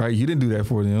 Right. You didn't do that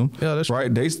for them. Yeah, that's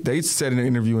right. They said in an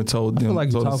interview and told them. I feel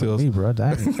like you're talking to me, bro.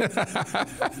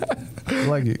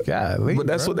 Like, God, but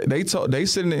that's what they told. They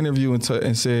said in the interview and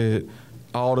said,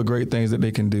 all the great things that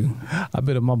they can do. I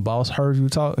bet if my boss heard you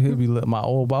talk, my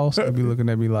old boss, he'd be looking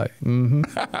at me like, mm-hmm.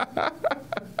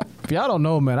 If y'all don't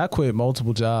know, man, I quit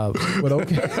multiple jobs, but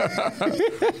okay.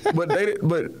 but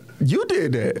you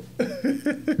did that.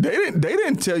 They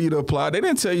didn't tell you to apply. They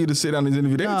didn't tell you to sit down in this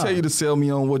interview. They didn't tell you to sell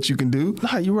me on what you can do.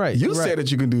 Nah, you're right. You said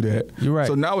that you can do that. You're right.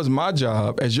 So now it's my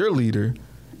job as your leader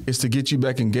is to get you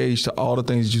back engaged to all the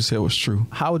things that you said was true.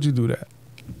 How would you do that?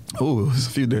 Oh, it's a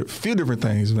few different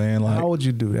things, man. Like, how would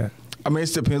you do that? I mean,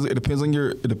 it depends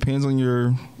on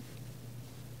your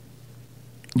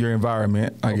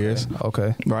environment, I guess.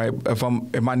 Okay. Right. If I'm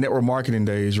in my network marketing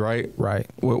days, right? Right.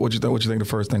 What you think the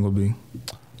first thing would be?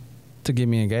 To get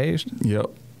me engaged? Yep.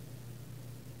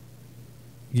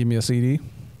 Give me a CD?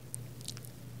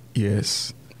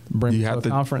 Yes. Bring me to a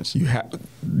conference? Yep.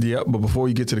 But before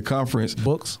you get to the conference,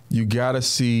 books? You gotta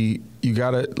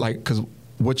because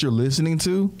what you're listening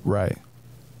to, right,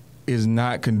 is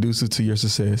not conducive to your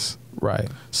success. Right.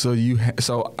 So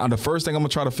the first thing I'm gonna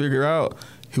try to figure out,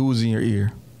 who's in your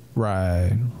ear.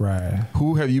 Right.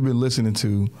 Who have you been listening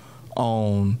to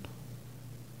on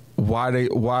why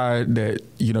that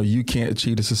you can't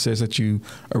achieve the success that you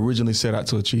originally set out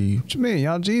to achieve? What you mean?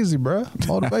 Y'all Jeezy, bro.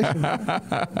 Motivation.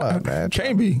 What, man?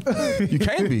 Can't be. You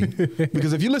can't be.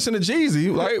 Because if you listen to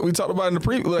Jeezy, like we talked about in the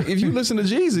previous, like if you listen to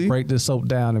Jeezy, break this soap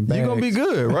down in bags, you're gonna be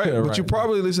good, right? Right. But you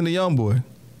probably listen to Youngboy.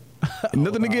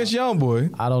 Nothing against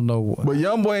Youngboy. I don't know. But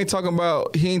Youngboy ain't talking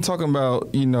about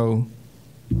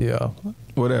yeah,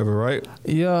 whatever, right?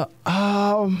 Yeah.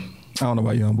 I don't know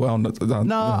about Youngboy.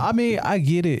 No, I mean, I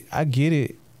get it.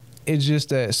 It's just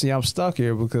that, see, I'm stuck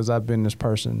here because I've been this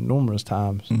person numerous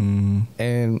times. Mm-hmm.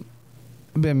 And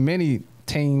been many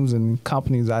teams and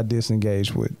companies I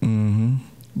disengaged with. Mm-hmm.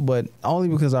 But only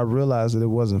because I realized that it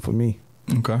wasn't for me.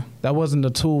 Okay. That wasn't the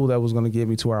tool that was going to get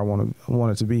me to where I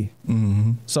wanted to be.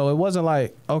 Mm-hmm. So it wasn't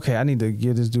like, okay, I need to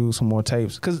give this dude some more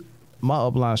tapes. Because my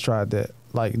uplines tried that.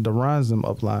 Like the Runs them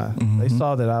upline. Mm-hmm. They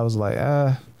saw that I was like,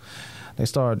 they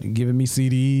started giving me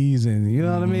CDs and you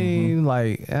know what I mean?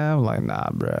 Like, I'm like, nah,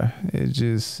 bruh.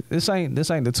 This ain't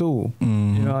the tool.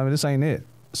 Mm-hmm. You know what I mean? This ain't it.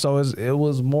 So it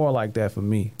was more like that for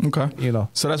me. Okay. You know.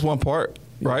 So that's one part,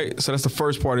 right? So that's the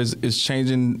first part is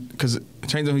changing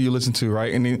who you listen to,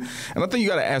 right? And I think you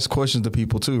got to ask questions to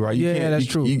people too, right? That's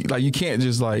true. You can't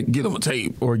just like give them a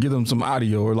tape or give them some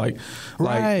audio or like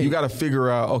you got to figure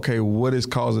out, okay, what is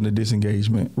causing the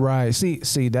disengagement? Right. See,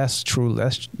 that's true.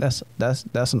 That's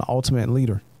an ultimate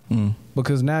leader. Mm.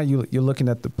 Because now you're looking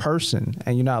at the person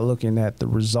and you're not looking at the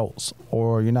results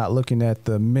or you're not looking at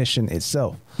the mission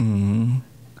itself. Mm-hmm.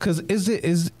 Because is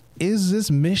this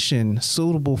mission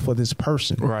suitable for this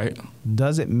person? Right.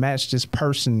 Does it match this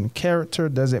person's character?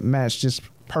 Does it match this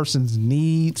person's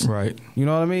needs? Right. You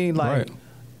know what I mean? Like, right.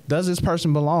 Does this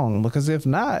person belong? Because if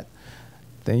not,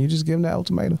 then you just give them that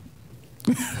ultimatum.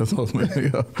 That's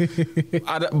ultimatum.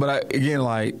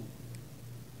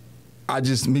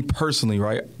 Me personally,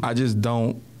 right? I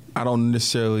don't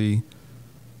necessarily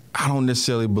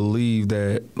believe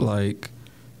that like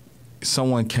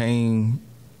someone came.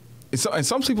 And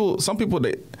some people,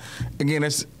 again,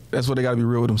 that's what they got to be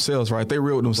real with themselves, right? They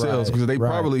real with themselves because they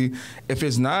probably, if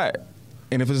it's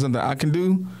something I can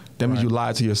do, that means you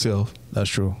lied to yourself. That's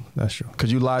true. Because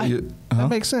you lied to your... That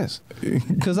makes sense.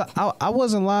 Because I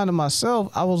wasn't lying to myself.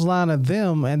 I was lying to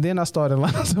them, and then I started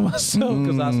lying to myself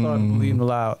because I started believing the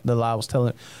lie I was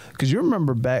telling. Because you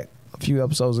remember back a few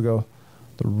episodes ago,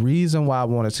 the reason why I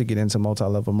wanted to get into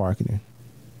multi-level marketing,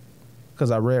 because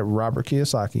I read Robert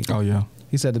Kiyosaki. Oh, yeah.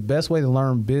 He said the best way to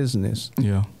learn business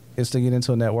is to get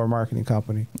into a network marketing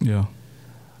company. Yeah.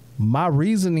 My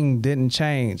reasoning didn't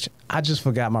change. I just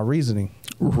forgot my reasoning.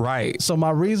 Right. So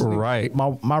my reasoning, right.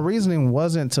 my reasoning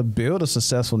wasn't to build a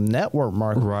successful network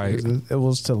marketing business. It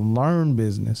was to learn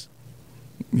business.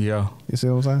 Yeah. You see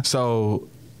what I'm saying? So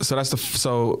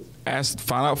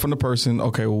find out from the person,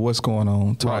 okay, well, what's going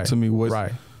on? Talk to me. What's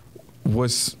the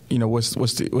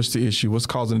issue? What's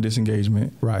causing the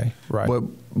disengagement? Right.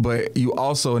 But you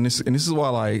also, and this is why,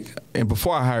 like, and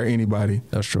before I hire anybody,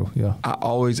 that's true. Yeah. I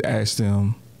always ask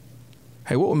them,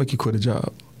 hey, what would make you quit a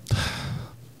job?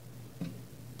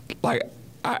 Like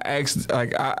I asked,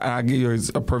 like I give you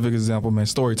a perfect example, man.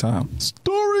 Story time.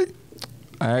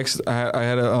 I had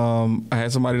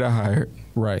somebody that I hired.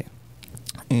 Right.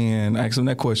 And I asked them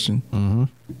that question,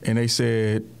 and they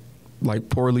said, like,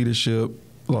 poor leadership.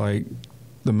 Like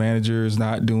the manager is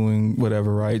not doing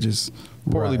whatever, right? Just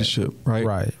poor leadership,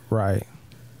 right? Right.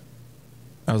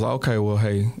 I was like, okay, well,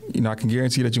 hey, I can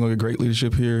guarantee that you're gonna get great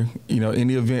leadership here. In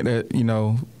the event that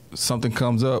something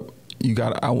comes up,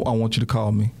 I want you to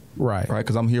call me, right?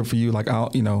 Because I'm here for you. Like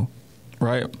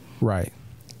right.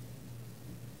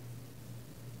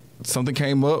 something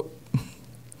came up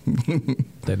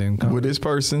They didn't come with this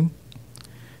person,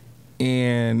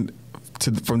 and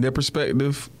from their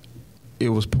perspective, it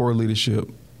was poor leadership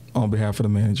on behalf of the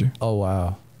manager. Oh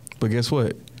wow! But guess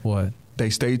what? What? They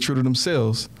stayed true to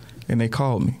themselves, and they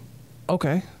called me.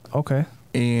 Okay.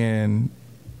 And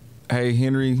hey,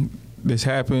 Henry, this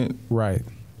happened. Right.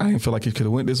 I didn't feel like it could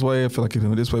have went this way. I feel like it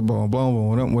went this way. Blah blah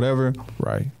blah. Whatever.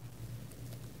 Right.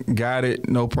 Got it.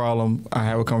 No problem. I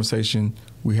have a conversation.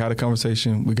 We had a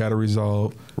conversation. We got it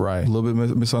resolved. Right. A little bit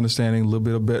of misunderstanding. A little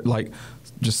bit of like,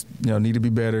 just need to be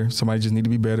better. Somebody just need to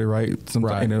be better. Right.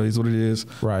 Sometimes it is what it is.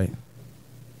 Right.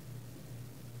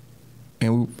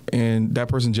 And that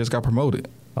person just got promoted.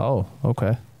 Oh.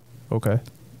 Okay.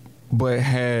 But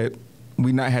had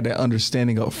we not had that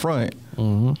understanding up front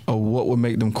of what would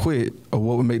make them quit, or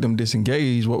what would make them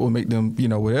disengage, what would make them,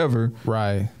 whatever.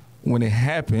 Right. When it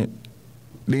happened,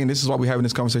 then this is why we're having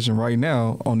this conversation right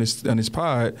now on this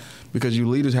pod, because you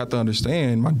leaders have to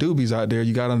understand, my doobies out there,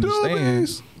 you got to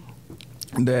understand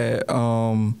that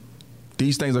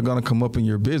these things are going to come up in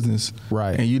your business.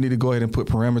 Right. And you need to go ahead and put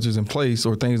parameters in place,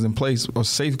 or things in place, or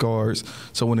safeguards.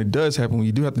 So when it does happen, when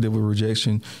you do have to deal with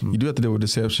rejection, you do have to deal with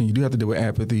deception, you do have to deal with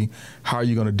apathy, how are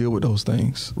you going to deal with those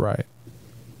things? Right.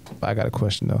 I got a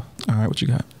question, though. All right, what you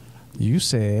got? You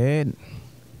said,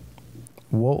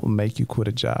 what will make you quit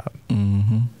a job?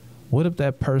 Mm-hmm. What if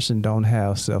that person don't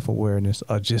have self-awareness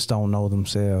or just don't know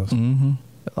themselves? Mm-hmm.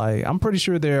 Like, I'm pretty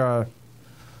sure there are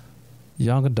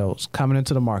young adults coming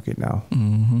into the market now.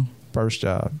 Mm-hmm. First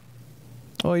job.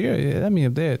 Oh, yeah. I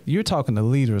mean, if you're talking to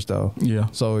leaders, though. Yeah.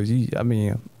 So,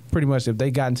 pretty much if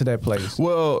they got into that place.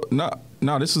 Well, no,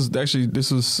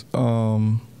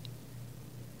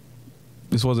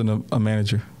 this wasn't a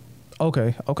manager.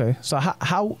 Okay. So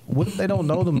how what if they don't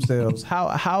know themselves?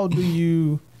 How do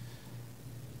you,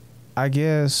 I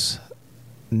guess,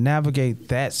 navigate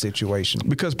that situation?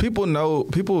 Because people know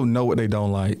what they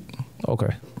don't like.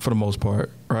 Okay. For the most part,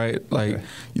 right? Like,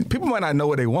 people might not know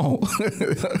what they want. A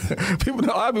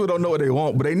lot of people don't know what they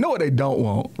want, but they know what they don't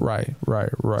want. Right.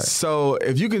 So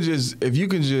if you can just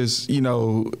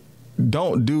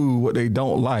don't do what they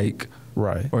don't like,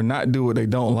 right, or not do what they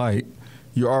don't like,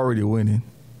 you're already winning.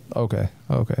 Okay.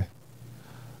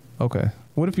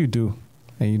 What if you do,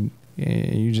 and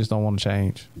you just don't want to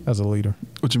change as a leader?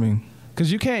 What you mean?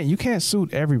 Because you can't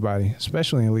suit everybody,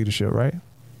 especially in leadership, right?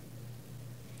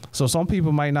 So some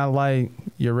people might not like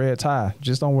your red tie.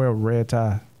 Just don't wear a red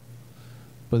tie.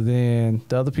 But then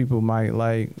the other people might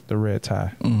like the red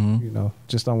tie. Mm-hmm.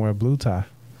 Just don't wear a blue tie.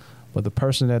 But the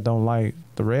person that don't like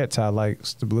the red tie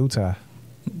likes the blue tie.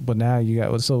 But now you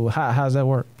got, so how's that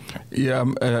work? Yeah.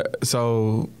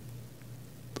 So,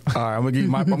 all right, I'm gonna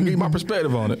give you my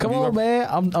perspective on it. Come on, man.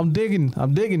 I'm digging.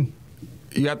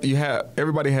 You have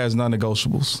everybody has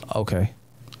non-negotiables. Okay.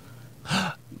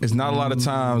 It's not a lot of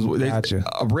times. Gotcha.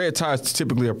 A red tie is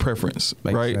typically a preference,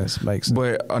 right? Makes sense.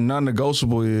 But a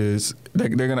non-negotiable is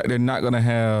they're not gonna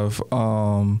have.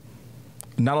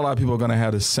 Not a lot of people are gonna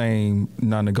have the same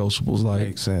non-negotiables, like,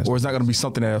 Makes sense. or it's not gonna be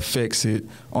something that affects it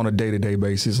on a day-to-day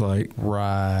basis. Like,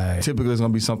 Right. typically it's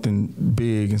gonna be something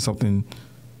big and something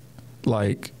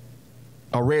like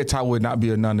a red tie would not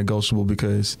be a non-negotiable,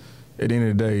 because at the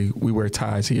end of the day, we wear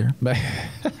ties here.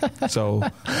 So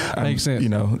makes sense.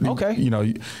 Okay.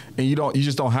 And you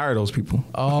just don't hire those people.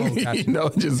 Oh,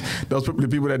 gotcha. Just those people, the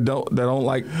people that don't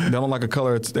like a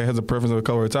color that has a preference of a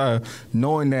color of tie,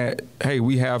 knowing that, hey,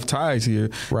 we have ties here.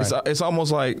 Right. It's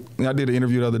almost like, I did an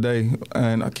interview the other day,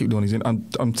 and I keep doing these.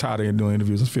 I'm tired of doing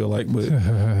interviews, I feel like,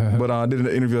 but I did an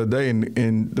interview the other day,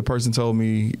 and the person told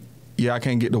me, yeah, I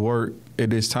can't get to work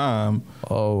at this time.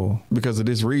 Oh, because of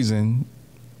this reason.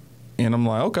 And I'm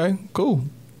like, okay, cool.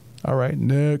 All right,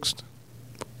 next.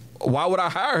 Why would I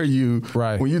hire you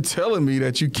when you're telling me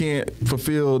that you can't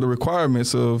fulfill the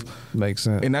requirements of? Makes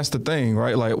sense. And that's the thing,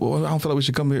 right? Like, well, I don't feel like we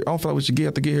should come here. I don't feel like we should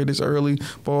have to get here this early.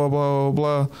 Blah blah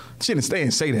blah blah. They didn't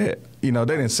say that. They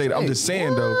didn't say that. I'm just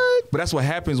saying though. But that's what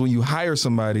happens when you hire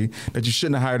somebody that you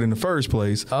shouldn't have hired in the first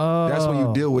place. That's when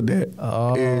you deal with that.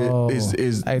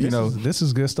 This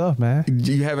is good stuff, man.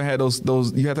 You haven't had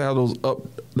those. You have to have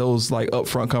those like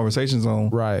upfront conversations on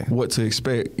what to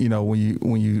expect.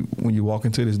 When you walk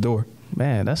into this door.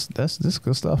 Man, that's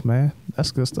good stuff, man.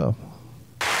 That's good stuff.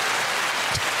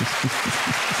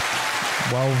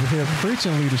 While over here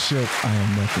preaching leadership, I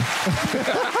am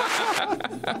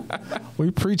nothing.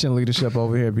 We preaching leadership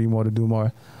over here. Be more to do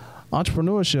more.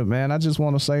 Entrepreneurship, man. I just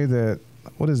want to say that.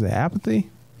 What is it? Apathy?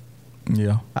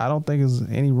 Yeah. I don't think there's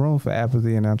any room for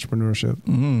apathy in entrepreneurship.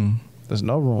 There's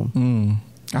no room.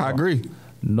 I agree.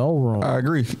 No room. I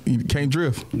agree. You can't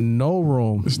drift. No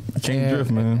room. You can't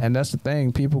drift, man. And that's the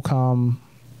thing. People come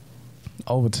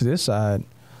over to this side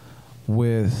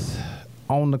with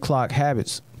on the clock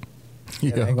habits.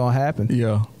 It ain't gonna happen.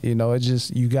 Yeah. You know, it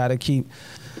just, you gotta keep,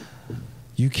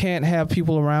 you can't have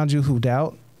people around you who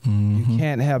doubt. You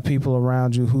can't have people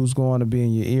around you who's going to be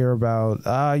in your ear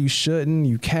about, you shouldn't,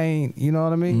 you can't, you know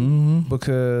what I mean?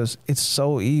 Because it's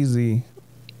so easy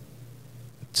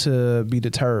to be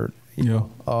deterred. Yeah.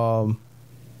 Robert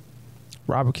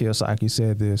Kiyosaki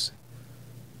said this,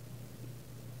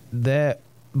 that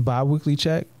bi-weekly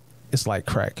check, it's like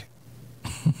crack.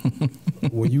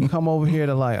 When you come over here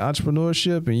to like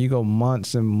entrepreneurship and you go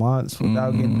months and months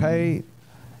without getting paid,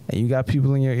 and you got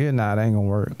people in your ear, nah, that ain't gonna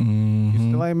work. You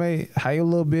still ain't made, how your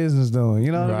little business doing?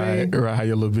 You know what I mean? Right, how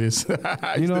your little business.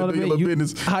 You know what I mean?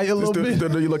 How your little business. Still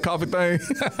do your little coffee thing.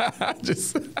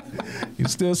 You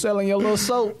still selling your little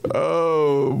soap?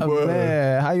 Oh, boy.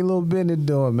 Man, how your little business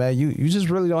doing, man? You just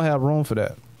really don't have room for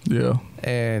that. Yeah.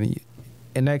 And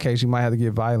in that case, you might have to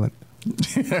get violent.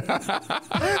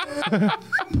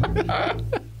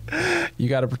 You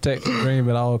got to protect the dream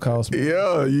at all costs.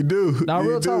 Yeah, you do. Now,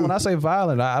 real talk, when I say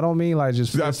violent, I don't mean like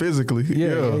just not physically.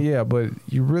 Yeah, but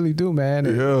you really do, man.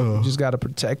 You just got to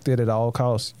protect it at all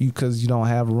costs, because you don't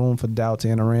have room for doubt to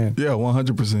enter in. Yeah,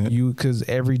 100%. Because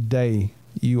every day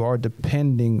you are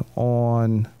depending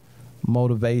on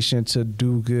motivation to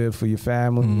do good for your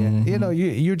family, and you know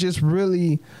you're just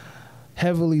really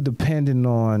heavily dependent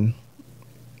on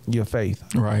your faith.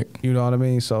 Right. You know what I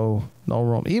mean? So no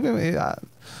room.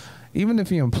 Even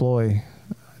if you employ,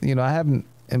 you know, I haven't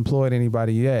employed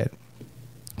anybody yet,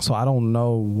 so I don't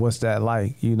know what's that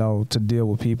like, you know, to deal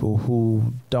with people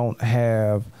who don't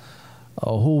have,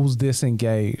 who's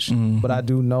disengaged. But I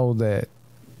do know that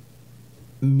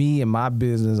me and my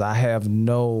business, I have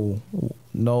no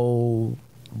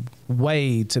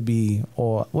way to be,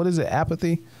 or what is it,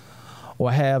 apathy?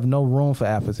 Or have no room for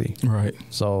apathy. Right.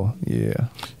 So yeah.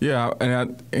 Yeah,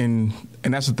 and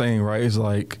that's the thing, right? It's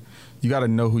like you got to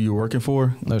know who you're working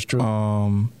for. That's true.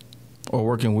 Or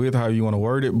working with, however you want to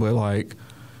word it. But like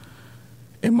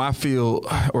in my field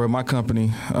or in my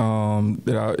company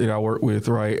that I work with,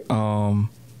 right?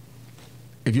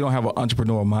 If you don't have an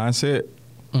entrepreneurial mindset,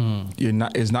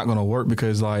 it's not going to work,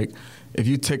 because like if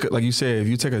you take, like you said, if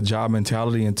you take a job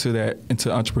mentality into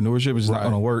entrepreneurship, it's not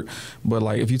going to work. But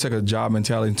like if you take a job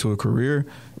mentality into a career,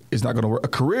 it's not going to work. A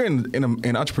career in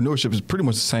entrepreneurship is pretty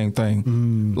much the same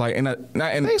thing. Like, and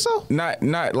think so?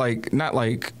 Not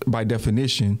like by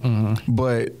definition,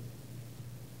 but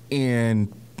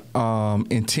in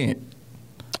intent.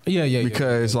 Yeah.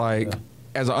 Because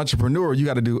as an entrepreneur, you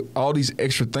got to do all these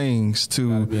extra things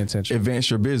to advance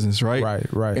your business, right?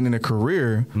 Right. And in a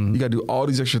career, you got to do all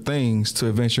these extra things to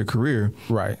advance your career,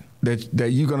 right? That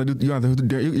you're gonna do. You're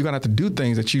gonna have to do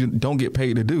things that you don't get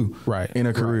paid to do, right? In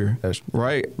a career,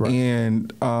 right?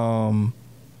 And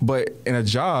but in a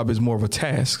job, it's more of a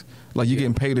task. Like you're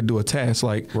getting paid to do a task.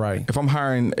 Like if I'm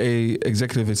hiring a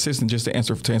executive assistant just to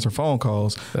answer phone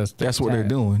calls, that's what they're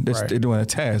doing. They're doing a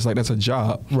task. Like that's a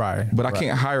job. Right. But I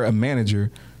can't hire a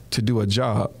manager to do a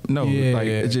job. No.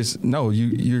 It's just no.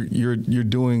 You're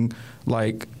doing,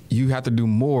 like, you have to do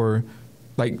more.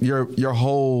 Like your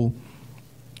whole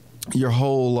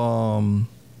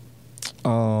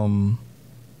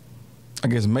I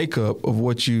guess makeup of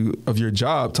your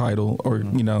job title, or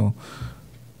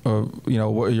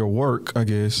what your work, I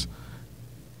guess,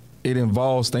 it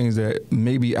involves things that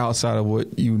may be outside of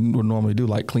what you would normally do,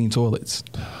 like clean toilets.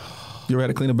 You ever had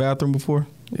to clean a bathroom before?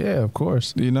 Yeah, of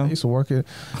course. You know? I used to work it.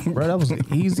 Bro, that was the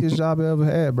easiest job I ever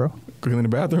had, bro. Cleaning the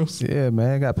bathrooms? Yeah,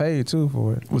 man. I got paid, too,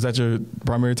 for it. Was that your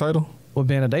primary title? Well,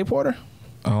 being a day porter?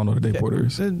 I don't know what a day porter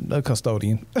is. A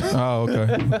custodian. Oh,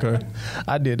 okay.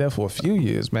 I did that for a few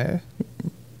years, man.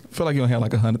 I feel like you don't have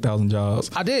like 100,000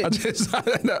 jobs. I did. I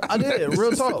did.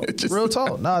 Real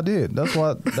talk. No, I did. That's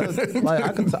why.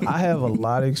 I have a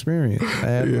lot of experience,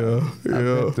 man. Yeah. I've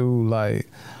been through, like,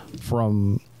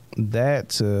 from that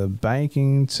to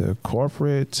banking to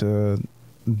corporate to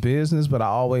business, but I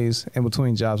always, in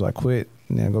between jobs, I quit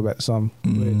and then go back to some,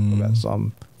 quit, go back to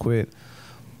some, quit.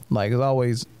 Like,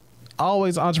 it's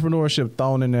always entrepreneurship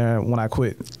thrown in there when I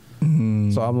quit. So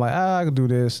I'm like, I can do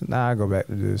this. Now I go back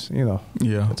to this,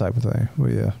 that type of thing.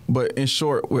 But yeah. But in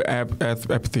short, with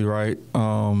apathy, right?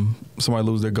 Somebody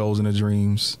lose their goals and their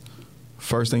dreams.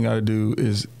 First thing you got to do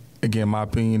is, again, my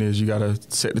opinion is you got to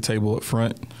set the table up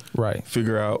front. Right.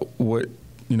 Figure out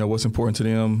what's important to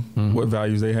them, what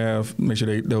values they have. Make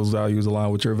sure those values align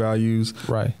with your values.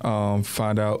 Right.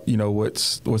 Find out,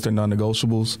 what's their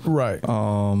non-negotiables. Right.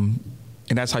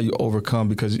 And that's how you overcome,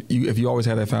 because if you always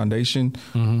have that foundation,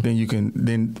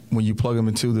 then when you plug them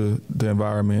into the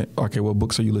environment, okay, what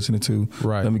books are you listening to?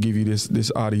 Right. Let me give you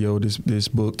this audio, this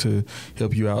book to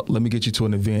help you out. Let me get you to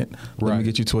an event. Let me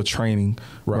get you to a training.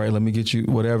 Right. Let me get you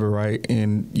whatever. Right.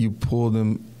 And you pull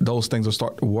them. Those things will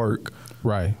start to work.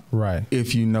 Right.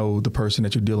 If you know the person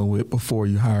that you're dealing with before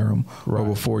you hire them or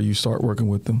before you start working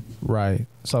with them. Right.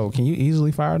 So can you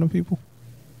easily fire them people?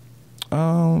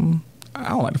 I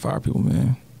don't like to fire people,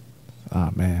 man.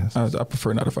 Oh, man. I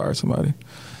prefer not to fire somebody.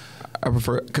 I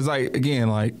prefer, because if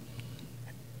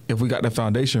we got the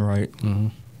foundation right,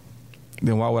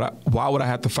 then why would I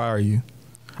have to fire you?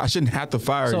 I shouldn't have to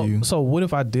fire you. So what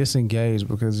if I disengage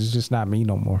because it's just not me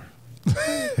no more?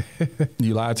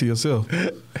 You lied to yourself.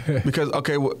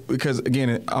 Because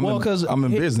again, I'm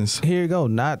in business. Here you go.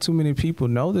 Not too many people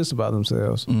know this about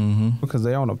themselves because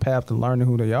they're on a path to learning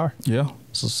who they are. Yeah.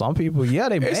 So some people,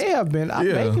 they may have been.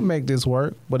 They can make this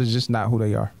work, but it's just not who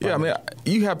they are. Yeah, I mean,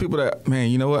 you have people that, man,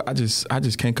 you know what? I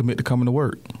just can't commit to coming to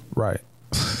work. Right.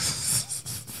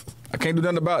 I can't do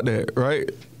nothing about that. Right.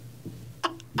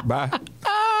 Bye.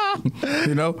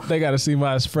 You know, they got to see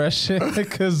my expression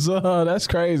because that's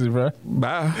crazy, bro.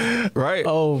 Bye. Right.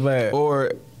 Oh man.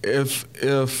 Or if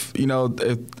oh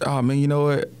man, you know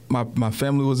what? My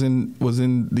family was in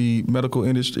the medical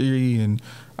industry, and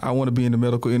I want to be in the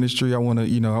medical industry. I want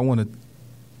to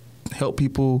help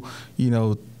people,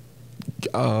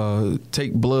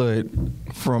 take blood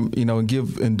from, and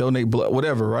give and donate blood,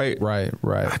 whatever. Right.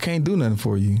 I can't do nothing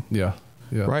for you. Yeah.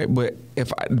 Right. But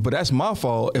that's my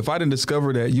fault. If I didn't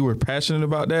discover that you were passionate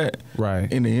about that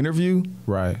in the interview,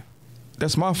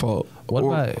 that's my fault.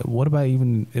 What about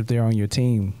even if they're on your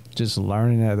team, just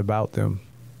learning that about them?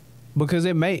 Because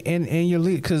it may in your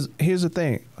lead, because here's the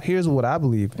thing. Here's what I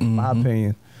believe, in my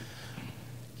opinion.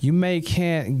 You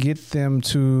can't get them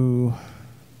to,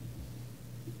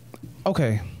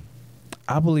 okay,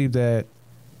 I believe that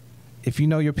if you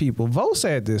know your people, Vo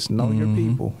said this, know your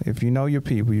people. If you know your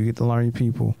people, you get to learn your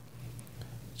people.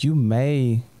 You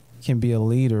can be a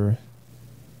leader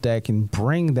that can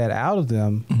bring that out of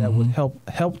them that would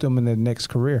help them in their next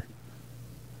career.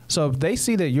 So if they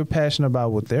see that you're passionate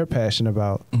about what they're passionate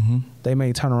about, they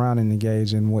may turn around and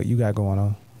engage in what you got going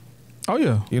on. Oh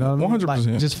yeah, you know what I mean? 100%. Like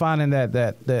just finding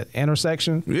that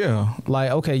intersection. Yeah.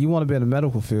 Like, okay, you want to be in the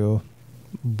medical field,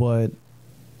 but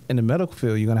in the medical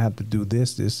field, you're gonna have to do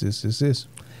this.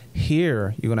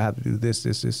 Here, you're gonna have to do this.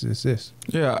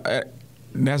 Yeah,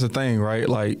 and that's the thing, right?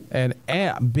 Like, and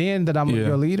being that I'm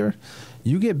your leader,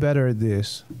 you get better at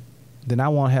this, then I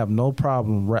won't have no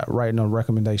problem writing a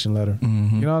recommendation letter. You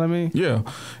know what I mean? Yeah,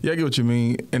 I get what you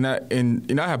mean. And I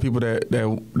have people that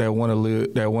want to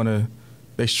live,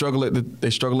 they struggle in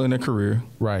their career,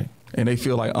 right? And they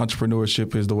feel like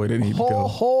entrepreneurship is the way they need to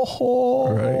go.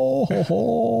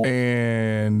 Right?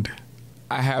 And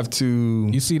I have to.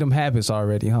 You see them habits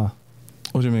already, huh?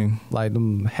 What do you mean? Like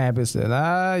them habits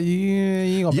that you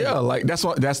ain't gonna. Yeah, like that's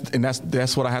what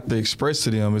I have to express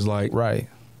to them is like, right.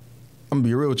 I'm gonna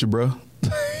be real with you, bro.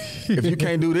 If you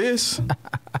can't do this,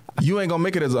 you ain't gonna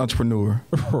make it as an entrepreneur.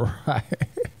 Right.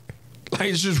 Like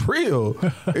it's just real.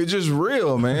 It's just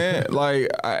real, man. Like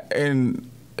I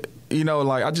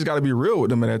just got to be real with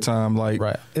them at that time. Like,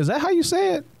 right. Is that how you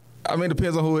say it? I mean, it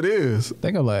depends on who it is.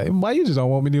 They go like, why you just don't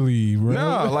want me to leave,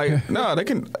 right? They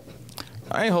can.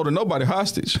 I ain't holding nobody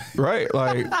hostage, right?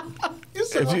 Like,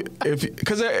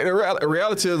 because the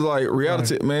reality is like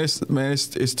right. man.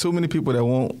 It's too many people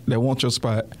that want your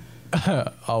spot.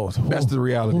 That's the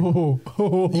reality. You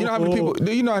know how many people?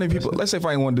 Do you know how many people? Let's say if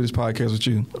I didn't want to do this podcast with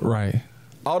you, right?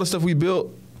 All the stuff we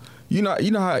built. You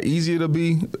know how easy it'll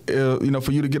be,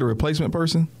 for you to get a replacement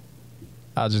person.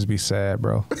 I'll just be sad,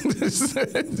 bro. It's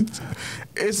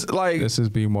like this is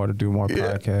Be More to Do More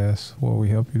podcast where we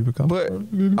help you to become. But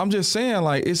I'm just saying,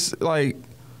 like it's like,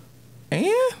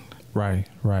 right.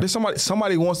 There's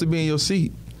somebody wants to be in your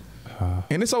seat,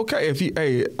 and it's okay if you.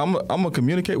 Hey, I'm gonna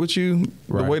communicate with you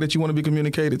the way that you want to be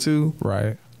communicated to,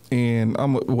 right? And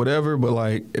I'm whatever, but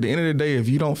like at the end of the day, if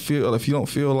you don't feel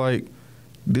like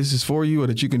this is for you, or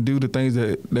that you can do the things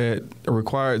that are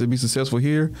required to be successful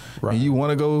here, and you want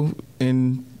to go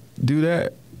and do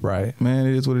that, right? Man,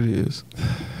 it is what it is.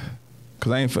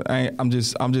 Because I'm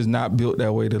just not built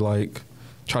that way to like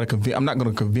try to convince. I'm not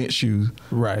going to convince you,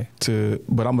 right?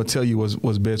 But I'm gonna tell you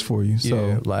what's best for you. So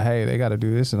yeah, like, hey, they got to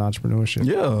do this in entrepreneurship.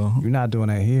 Yeah, you're not doing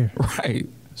that here, right?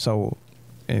 So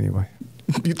anyway.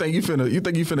 You think you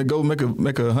finna go make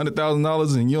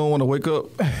 $100,000 and you don't want to wake up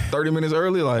 30 minutes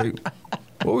early? Like,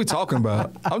 What we talking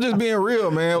about? I'm just being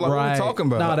real, man. Like, what we talking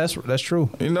about? No, that's true.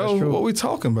 You know, that's true. what we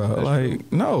talking about? That's like, true.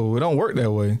 No, it don't work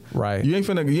that way. Right. You ain't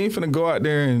finna go out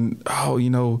there and, I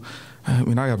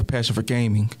mean, I have a passion for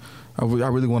gaming. I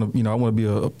really want to, I want to be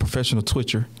a professional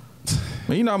Twitcher.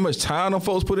 Man, you know how much time them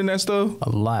folks put in that stuff? A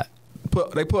lot.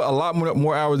 They put a lot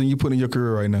more hours than you put in your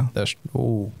career right now. That's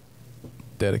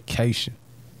dedication.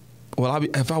 Well,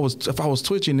 if I was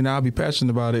twitching, then I'd be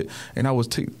passionate about it, and I was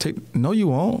no, you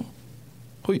won't.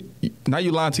 Now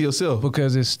you lying to yourself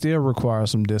because it still requires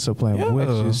some discipline, which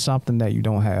is something that you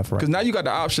don't have right. Because now you got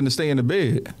the option to stay in the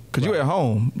bed because you're at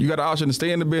home. You got the option to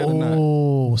stay in the bed or not.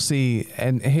 Oh, see,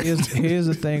 and here's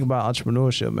the thing about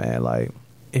entrepreneurship, man. Like,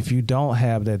 if you don't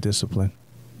have that discipline,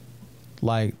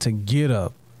 like to get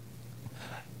up,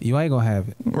 you ain't gonna have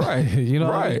it. Right. You know.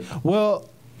 Right. What I mean? Well,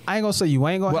 I ain't gonna say you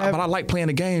ain't gonna have it. But I like playing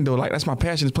the game though. Like that's my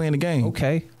passion is playing the game.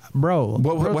 Okay. Bro,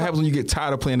 what happens when you get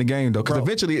tired of playing the game though? Because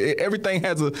eventually everything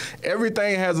has a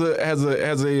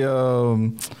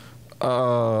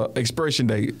expiration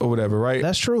date or whatever, right?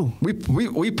 That's true.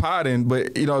 We potting,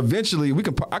 but eventually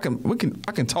I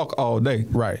can talk all day.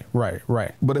 Right.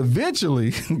 But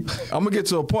eventually I'm gonna get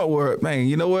to a point where, man,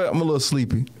 you know what? I'm a little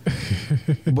sleepy.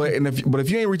 but if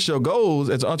you ain't reached your goals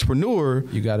as an entrepreneur,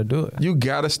 you got to do it. You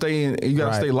got to stay in. You got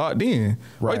to stay locked in.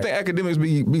 Why you think academics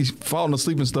be falling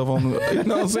asleep and stuff on? You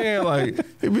know what I'm saying? Like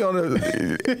he be on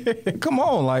the. Come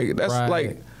on, like that's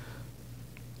like.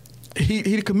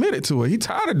 He committed to it. He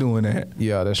tired of doing that.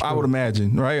 Yeah, that's true. I would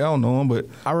imagine, right? I don't know him, but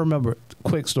I remember.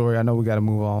 Quick story. I know we got to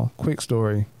move on. Quick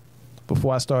story.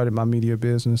 Before I started my media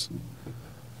business,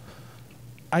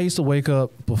 I used to wake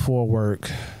up before work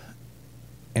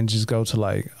and just go to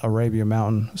like Arabia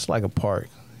Mountain. It's like a park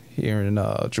here in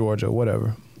Georgia,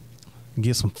 whatever.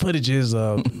 Get some footages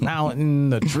of the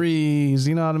mountain, the trees.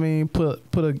 You know what I mean? Put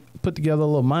together a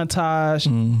little montage.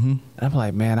 Mm-hmm. And I'm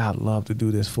like, man, I'd love to do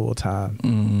this full time.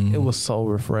 Mm-hmm. It was so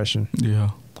refreshing. Yeah.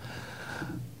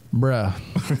 Bruh.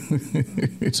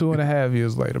 2.5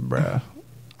 years later, bruh.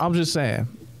 I'm just saying.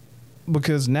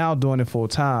 Because now doing it full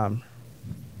time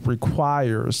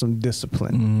requires some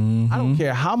discipline. Mm-hmm. I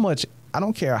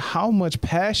don't care how much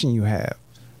passion you have.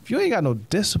 If you ain't got no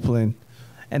discipline,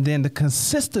 and then to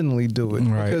consistently do it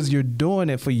because you're doing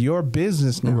it for your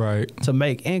business now to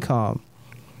make income,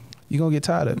 you're gonna get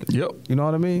tired of it. Yep. You know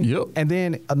what I mean? Yep. And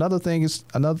then another thing is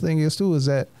too is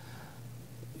that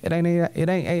it ain't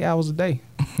 8 hours a day.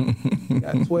 You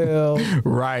got 12.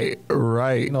 Right.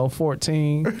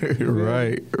 14.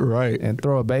 Right. And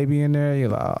throw a baby in there. You're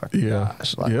like, oh,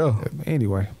 gosh. Like,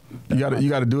 anyway. You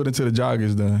gotta do it until the jog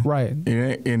is done. Right.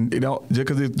 And it don't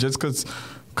just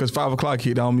because 5 o'clock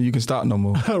hit don't mean you can stop no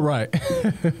more. Right.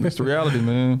 That's the reality,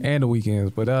 man. And the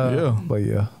weekends, but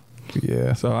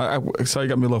yeah. So I you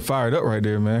got me a little fired up right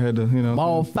there, man. I had to, I'm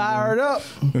all fired up.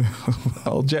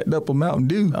 all jacked up on Mountain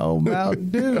Dew. Oh, Mountain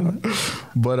Dew.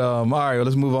 But all right,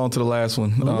 let's move on to the last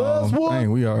one.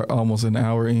 Dang, we are almost an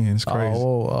hour in. It's crazy.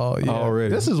 Oh, yeah.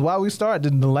 Already. This is why we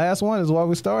started. The last one is why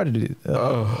we started it.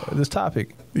 This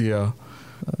topic. Yeah.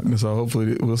 So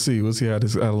hopefully we'll see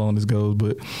how long this goes,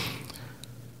 but.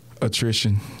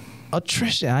 Attrition. I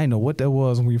didn't know what that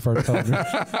was when we first told me.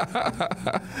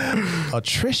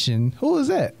 Attrition? Who is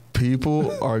that?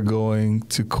 People are going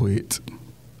to quit.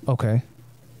 Okay.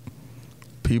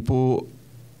 People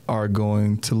are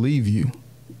going to leave you.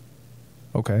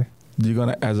 Okay. You're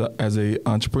gonna, as a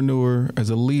entrepreneur, as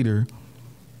a leader,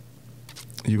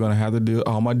 you're gonna have to deal.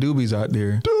 All my doobies out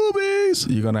there.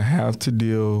 Doobies. You're gonna have to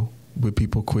deal with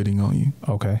people quitting on you.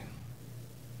 Okay.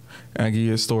 And I give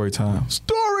you a story time.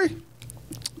 Story.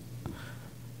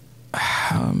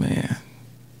 Oh man,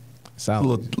 sounds a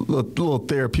little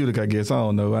therapeutic, I guess. I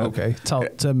don't know. Okay,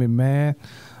 talk to me, man.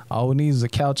 All we need is a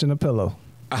couch and a pillow.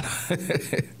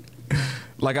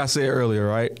 Like I said earlier,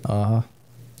 right?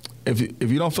 If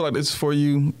you don't feel like this is for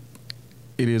you,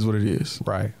 it is what it is.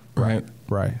 Right.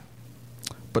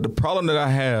 But the problem that I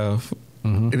have.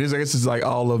 Mm-hmm. It is. I guess it's like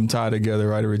all of them tied together,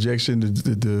 right? The rejection,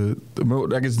 the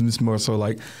I guess it's more so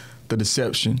like the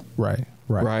deception, right?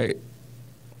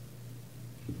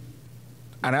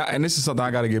 And this is something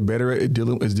I got to get better at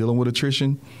dealing with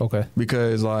attrition. Okay.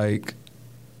 Because like,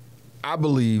 I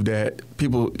believe that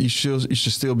people you should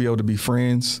still be able to be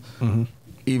friends,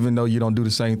 even though you don't do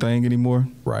the same thing anymore.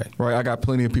 Right. I got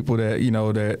plenty of people that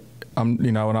that. I'm,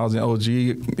 when I was in OG,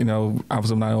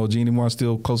 obviously I'm not in OG anymore. I'm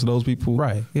still close to those people.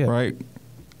 Right. Yeah. Right.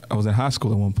 I was in high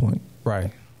school at one point. Right.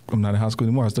 I'm not in high school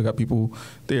anymore. I still got people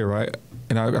there. Right.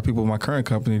 And I got people in my current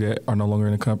company that are no longer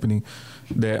in the company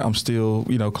that I'm still,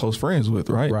 close friends with.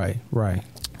 Right. Right.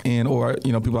 And, or,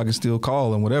 people I can still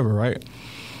call and whatever. Right.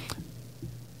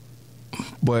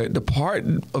 But the part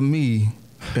of me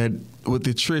that with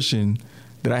attrition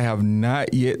that I have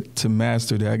not yet to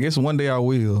master, that I guess one day I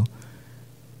will,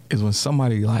 is when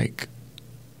somebody like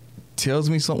tells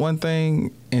me one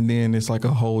thing and then it's like a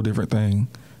whole different thing.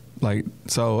 Like,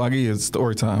 so I'll give you a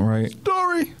story time, right?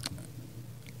 Story.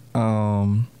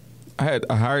 I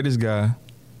hired this guy,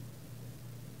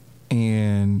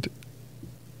 and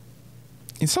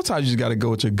sometimes you just got to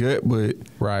go with your gut, but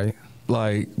Right.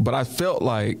 like, but I felt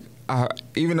like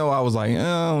even though I was like,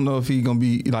 I don't know if he's gonna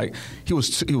be like, he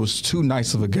was too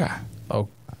nice of a guy. Oh.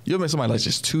 You ever met somebody like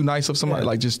just too nice of somebody,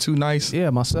 like just too nice?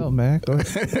 Yeah, myself, man. Go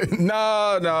ahead.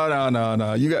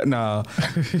 No. You got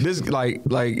this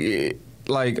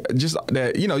like just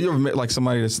that, you know, you ever met like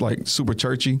somebody that's like super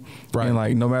churchy, Right? And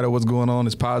like no matter what's going on,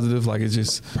 it's positive. Like it's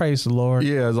just Praise the Lord.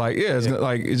 yeah, it's like it's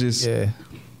like it's just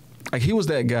like he was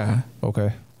that guy.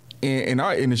 Okay. In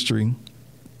our industry,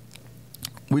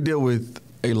 we deal with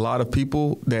a lot of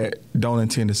people that don't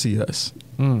intend to see us.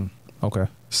 Okay.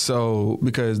 So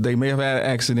because they may have had an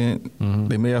accident,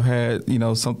 they may have had, you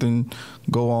know, something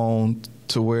go on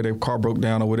to where their car broke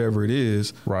down or whatever it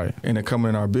is, Right. And they're coming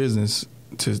in our business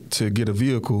to get a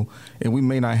vehicle, and we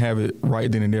may not have it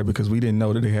right then and there because we didn't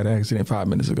know that they had an accident 5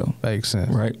 minutes ago. Makes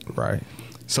sense. Right. Right.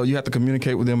 So you have to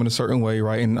communicate with them in a certain way,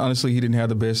 right? And honestly, he didn't have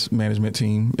the best management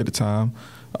team at the time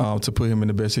to put him in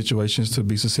the best situations to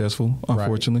be successful,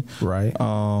 unfortunately. Right.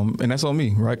 And that's on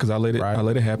me, right? Because I let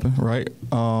it happen, right?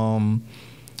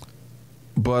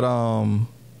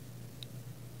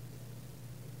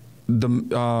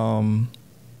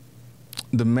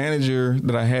 The manager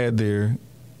that I had there,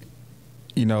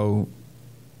 you know,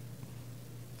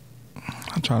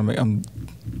 Sound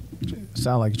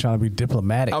like you're trying to be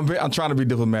diplomatic. I'm trying to be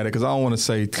diplomatic because I don't want to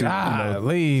say too,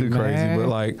 too crazy, man. but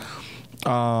like,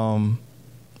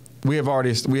 we had already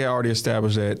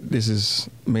established that this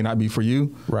may not be for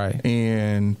you, Right.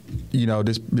 And you know,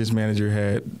 this manager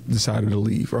had decided to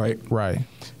leave, right? Right.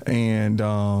 And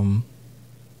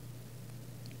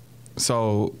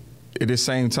so at the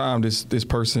same time, this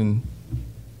person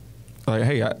like,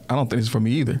 hey, I don't think this is for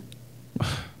me either,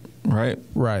 right?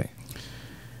 Right.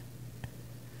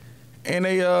 And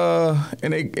they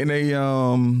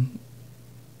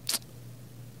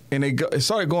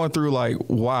started going through like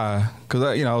why, because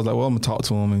I was like, well, I'm gonna talk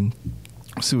to him and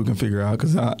see what we can figure out,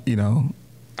 because I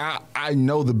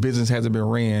know the business hasn't been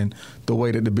ran the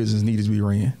way that the business needed to be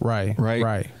ran. Right.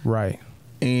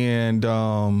 And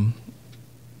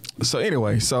so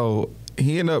anyway, so I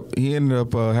ended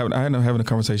up having a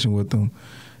conversation with him,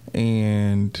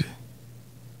 and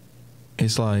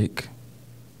it's like,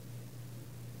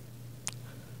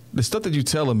 the stuff that you're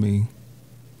telling me,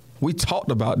 we talked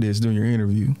about this during your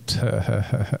interview.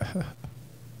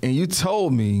 And you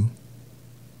told me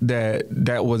that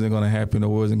wasn't going to happen or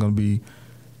wasn't going to be.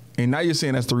 And now you're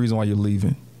saying that's the reason why you're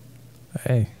leaving.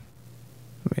 Hey.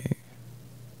 I mean.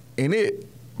 And it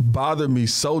bothered me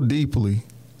so deeply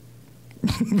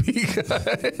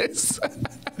because.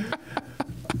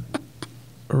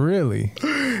 Really?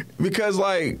 Because,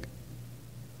 like,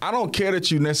 I don't care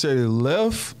that you necessarily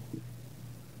left,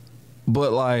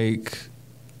 but, like,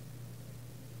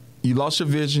 you lost your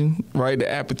vision, right? The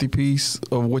apathy piece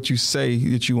of what you say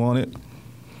that you wanted.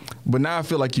 But now I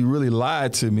feel like you really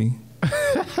lied to me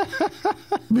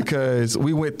because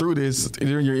we went through this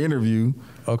during your interview.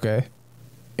 Okay.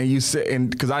 And you said, and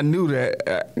because I knew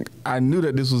that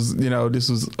this was, this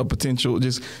was a potential,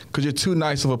 just because you're too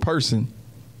nice of a person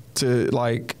to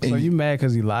like. So you mad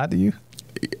because he lied to you?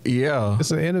 Yeah.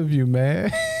 It's an interview,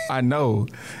 man. I know.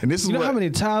 And this is how many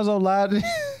times I've lied to you?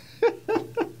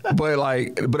 But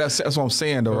that's what I'm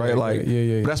saying though, right? Like,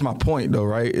 yeah. But that's my point though,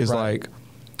 right? It's like,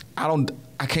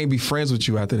 I can't be friends with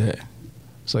you after that.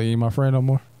 So you ain't my friend no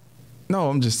more? No,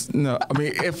 I mean,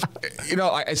 if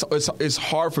it's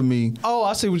hard for me. Oh,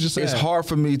 I see what you're saying. It's hard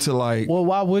for me to like. Well,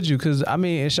 why would you? Because I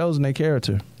mean, it shows in their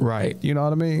character, right? You know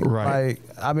what I mean? Right. Like,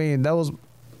 I mean, that was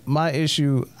my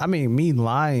issue. I mean, me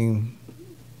lying.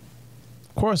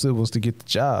 Of course, it was to get the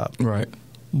job, right?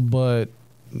 But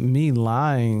me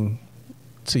lying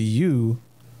to you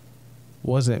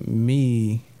wasn't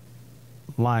me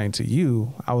lying to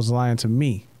you. I was lying to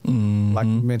me. Mm-hmm. Like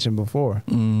you mentioned before.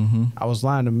 Mm-hmm. I was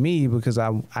lying to me because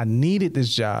I needed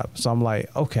this job. So I'm like,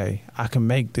 okay, I can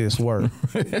make this work.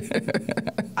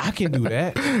 I can do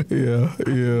that. Yeah.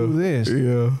 Do this.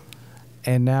 Yeah.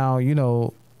 And now,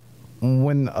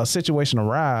 when a situation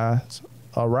arrive,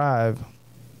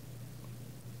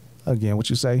 again, what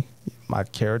you say, my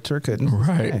character couldn't.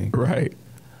 Right.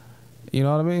 You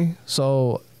know what I mean?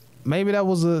 So maybe that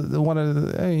was one of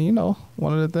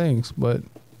the things, but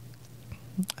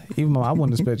even though I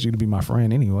wouldn't expect you to be my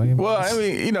friend anyway. Well, I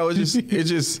mean, it's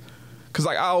just because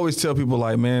like I always tell people,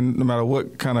 like, man, no matter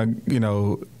what kind of, you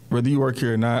know, whether you work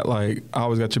here or not, like I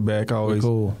always got your back. I always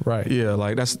cool, right? Yeah,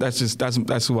 like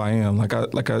that's who I am.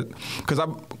 Because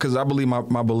I believe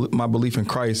my belief in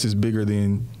Christ is bigger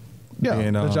than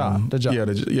the job.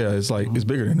 Yeah, it's like it's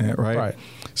bigger than that, right? Right.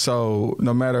 So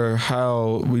no matter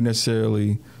how we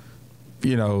necessarily,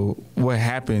 you know, what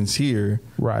happens here,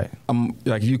 right? I'm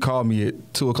like, if you call me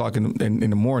at 2:00 in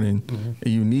the morning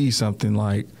and you need something,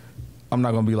 like, I'm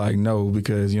not gonna be like, no,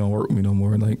 because you don't work with me no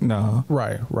more. Like, nah.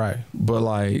 Right. But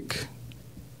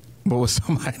with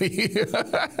somebody,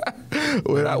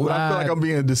 when I feel like I'm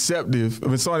being deceptive,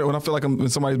 when I feel like when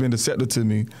somebody's being deceptive to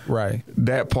me, right,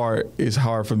 that part is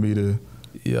hard for me to.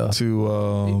 Yeah.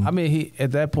 To. I mean, he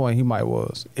at that point he might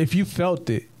was. If you felt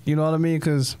it, you know what I mean?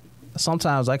 Because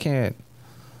sometimes I can't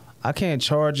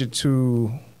charge it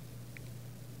to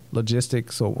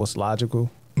logistics or what's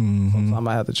logical. Mm-hmm. Sometimes I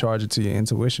might have to charge it to your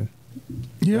intuition.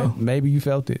 Yeah. Maybe you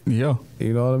felt it. Yeah.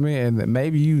 You know what I mean? And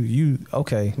maybe you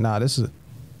okay, nah, this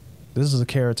is a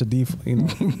character defect, you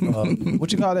know.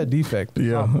 What you call that, defect?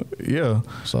 Yeah. Yeah.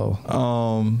 So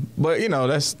but you know,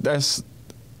 that's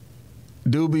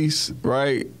doobies,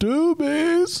 right?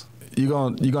 Doobies. You're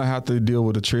gonna have to deal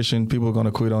with attrition. People are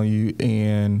gonna quit on you,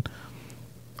 and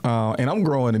I'm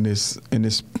growing in this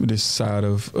side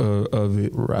of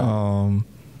it. Right.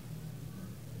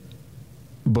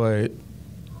 But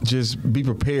just be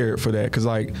prepared for that, because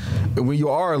like when you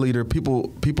are a leader,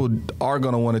 people are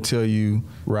gonna want to tell you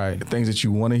right things that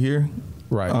you want to hear,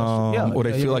 right? Or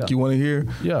they feel like you want to hear.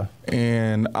 Yeah.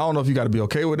 And I don't know if you got to be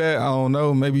okay with that. I don't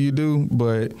know. Maybe you do,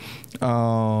 but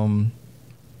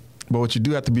what you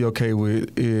do have to be okay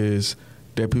with is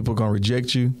that people are gonna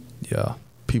reject you. Yeah.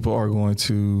 People are going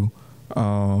to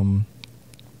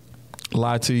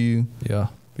lie to you. Yeah.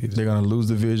 They're gonna lose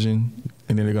the vision,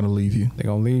 and then they're gonna leave you. They're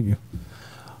gonna leave you.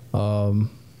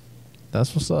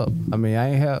 That's what's up. I mean, I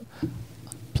ain't have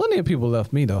plenty of people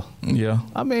left me though. Yeah.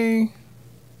 I mean,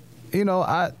 you know,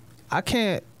 I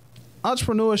can't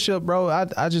entrepreneurship, bro.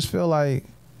 I just feel like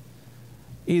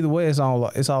either way, it's all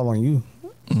on you.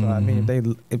 So I mean,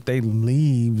 if they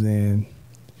leave, then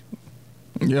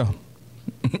yeah.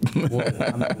 Well,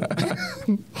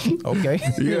 okay.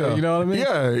 Yeah. You know what I mean?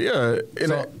 Yeah.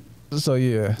 And so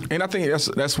yeah. And I think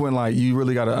that's when like you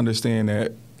really got to understand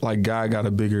that like God got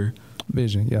a bigger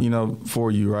vision, yeah, you know,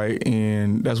 for you, right?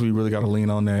 And that's where you really got to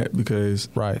lean on that, because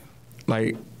right,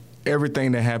 like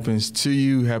everything that happens to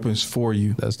you happens for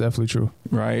you. That's definitely true,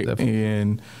 right?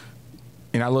 Definitely.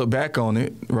 And I look back on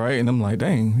it, right, and I'm like,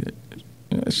 dang,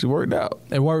 she worked out.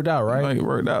 It worked out, right? Like, it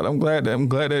worked out. I'm glad that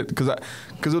because it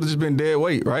would have just been dead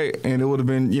weight, right? And it would have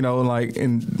been, you know, like,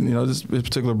 and you know, this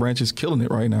particular branch is killing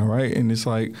it right now, right? And it's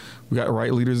like we got the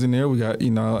right leaders in there. We got,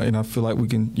 you know, and I feel like we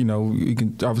can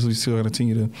obviously still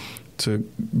continue to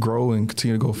grow and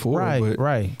continue to go forward.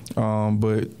 Right.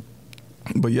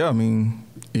 But yeah, I mean,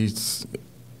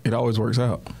 it always works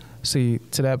out. See,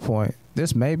 to that point,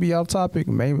 this may be off topic,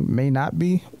 may not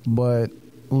be, but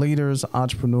leaders,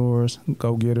 entrepreneurs,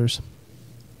 go-getters,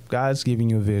 God's giving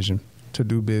you a vision to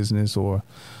do business or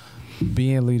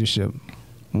be in leadership.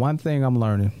 One thing I'm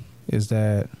learning is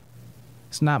that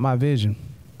it's not my vision.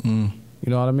 You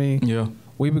know what I mean? Yeah.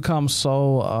 We become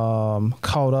so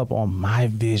caught up on my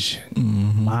vision.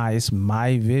 Mm-hmm. It's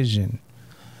my vision.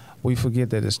 We forget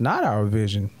that it's not our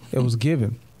vision. It was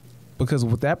given. Because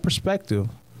with that perspective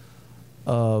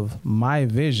of my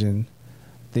vision,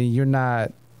 then you're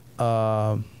not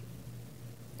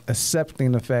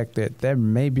accepting the fact that there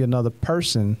may be another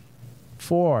person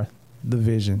for the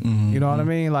vision. Mm-hmm. You know what I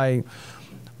mean? Like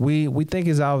we think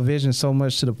it's our vision so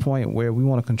much to the point where we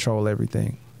want to control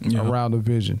everything around the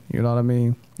vision. You know what I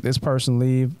mean? This person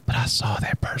leave, but I saw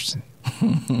that person.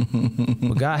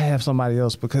 But God have somebody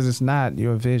else, because it's not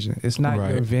your vision. It's not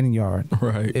your vineyard.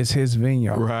 Right. It's his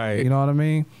vineyard. Right. You know what I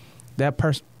mean? That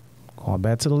person, going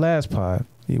back to the last pod,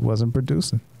 he wasn't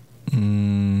producing.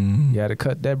 You had to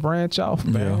cut that branch off,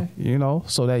 man. You know,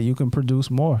 so that you can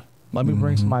produce more. Let me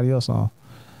bring somebody else on.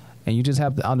 And you just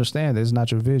have to understand that it's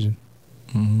not your vision.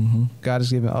 God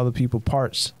is giving other people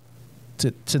parts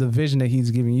to the vision that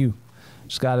he's giving you.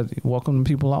 Just got to welcome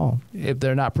people on. If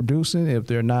they're not producing, if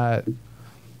they're not,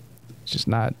 just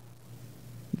not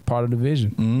part of the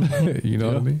vision. You know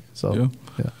what I mean? So,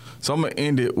 yeah. So I'm going to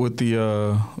end it with the,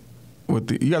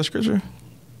 you got a scripture?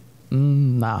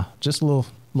 Nah, just a little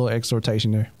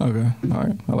exhortation there. Okay. All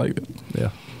right. I like it. Yeah.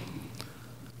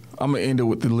 I'm going to end it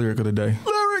with the lyric of the day.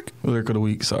 Lyric of the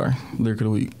week, sorry. Lyric of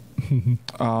the week.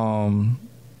 Come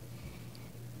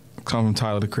from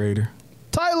Tyler, the Creator.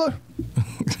 Tyler!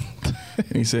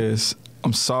 He says,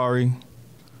 I'm sorry.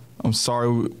 I'm sorry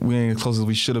we ain't as close as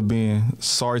we should have been.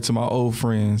 Sorry to my old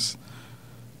friends.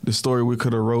 The story we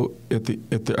could have wrote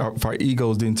if our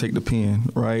egos didn't take the pen,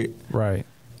 right? Right.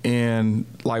 And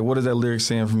like, what is that lyric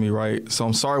saying for me, right? So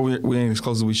I'm sorry we ain't as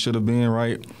close as we should have been,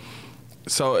 right?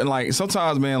 So, and like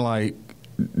sometimes, man, like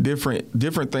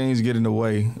different things get in the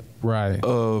way, right,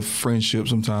 of friendship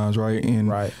sometimes, right? And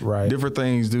right. different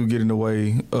things do get in the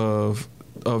way of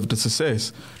the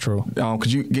success. True.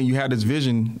 Because you have this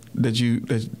vision that you're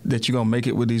gonna make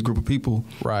it with these group of people,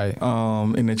 right?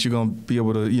 And that you're gonna be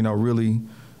able to, really.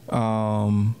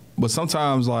 But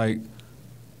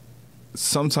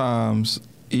sometimes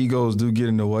egos do get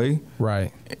in the way,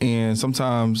 right? And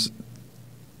sometimes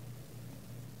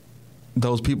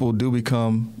those people do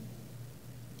become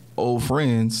old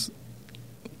friends,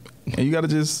 and you gotta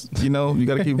just, you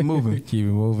gotta keep it moving. Keep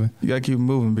it moving. You gotta keep it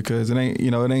moving because it ain't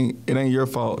your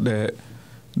fault that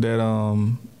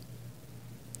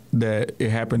it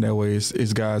happened that way.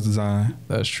 It's God's design.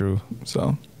 That's true.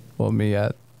 So, well, me,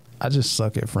 I just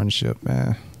suck at friendship,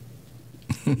 man.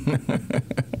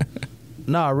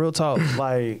 Nah, real talk.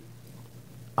 Like,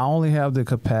 I only have the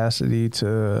capacity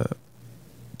to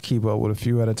keep up with a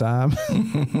few at a time.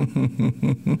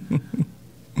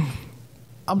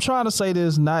 I'm trying to say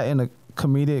this not in a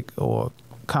comedic or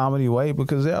comedy way,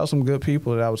 because there are some good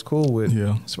people that I was cool with,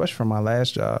 especially from my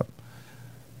last job.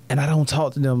 And I don't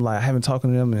talk to them, like I haven't talked to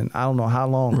them in I don't know how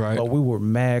long, right. But we were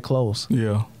mad close.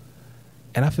 Yeah.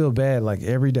 And I feel bad like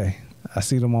every day. I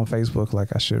see them on Facebook,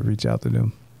 like I should reach out to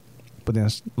them. But then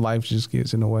life just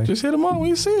gets in the way. Just hit them up when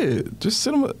you see it. Just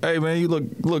send them, hey man, you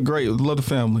look great. Love the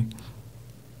family.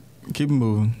 Keep it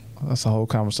moving. That's a whole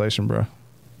conversation, bro.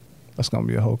 That's going to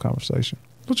be a whole conversation.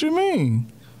 What you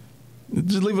mean?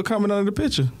 Just leave a comment under the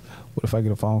picture. What if I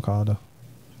get a phone call, though?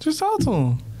 Just talk to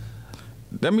them.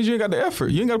 That means you ain't got the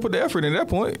effort. You ain't got to put the effort in at that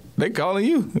point. They calling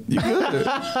you. You good.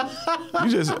 you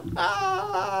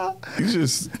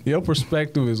just. Your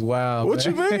perspective is wild. What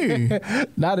man. You mean?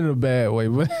 Not in a bad way,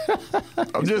 but.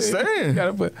 I'm just saying. You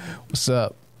gotta put, what's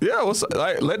up? Yeah, what's up?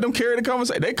 Like, let them carry the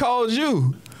conversation. They called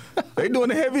you. They doing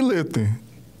the heavy lifting.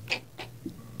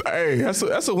 Hey,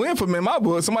 that's a win for me in my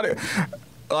book. Somebody.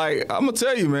 Like, I'm going to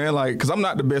tell you, man, like, because I'm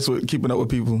not the best with keeping up with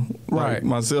people, like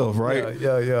myself, right?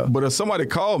 Yeah. But if somebody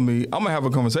called me, I'm going to have a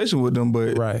conversation with them,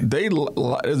 but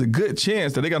there's a good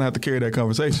chance that they're going to have to carry that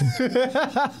conversation.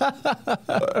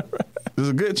 There's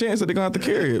a good chance that they're going to have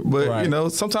to carry it.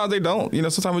 But, sometimes they don't.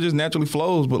 Sometimes it just naturally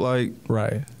flows, but, like,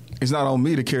 it's not on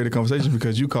me to carry the conversation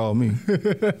because you called me.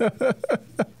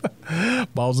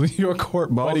 Balls in your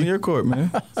court, buddy. Balls in your court, man.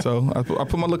 So I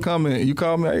put my little comment. You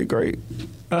called me, hey, great.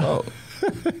 Oh.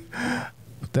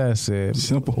 With that said,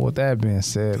 simple. With that being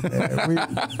said,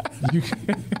 man,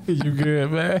 you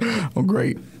good, man? I'm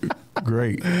great.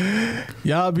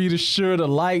 Y'all be sure to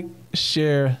like,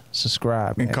 share,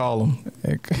 subscribe, and call them.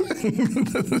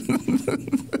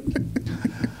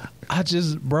 I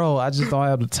just don't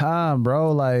have the time,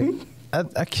 bro. Like,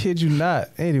 I kid you not.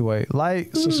 Anyway,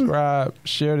 like, subscribe,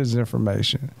 share this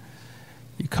information.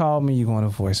 You call me, you going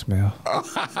to voicemail.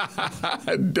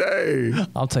 Dang.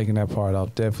 I'm taking that part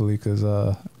off, definitely, because,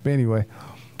 but anyway,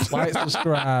 like,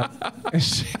 subscribe, and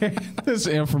share this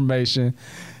information.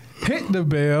 Hit the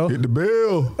bell. Hit the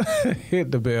bell.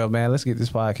 Hit the bell, man. Let's get this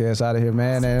podcast out of here,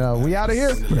 man. And we out of here.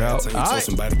 All right.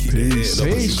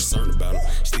 Peace.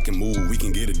 Stick and move, we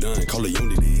can get it done. Call it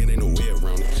unity, it ain't no way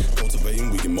around it.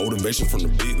 Cultivating, we get motivation from the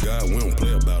big guy. We don't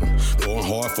play about him. Going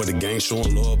hard for the game,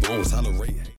 showing love, bones, tolerate.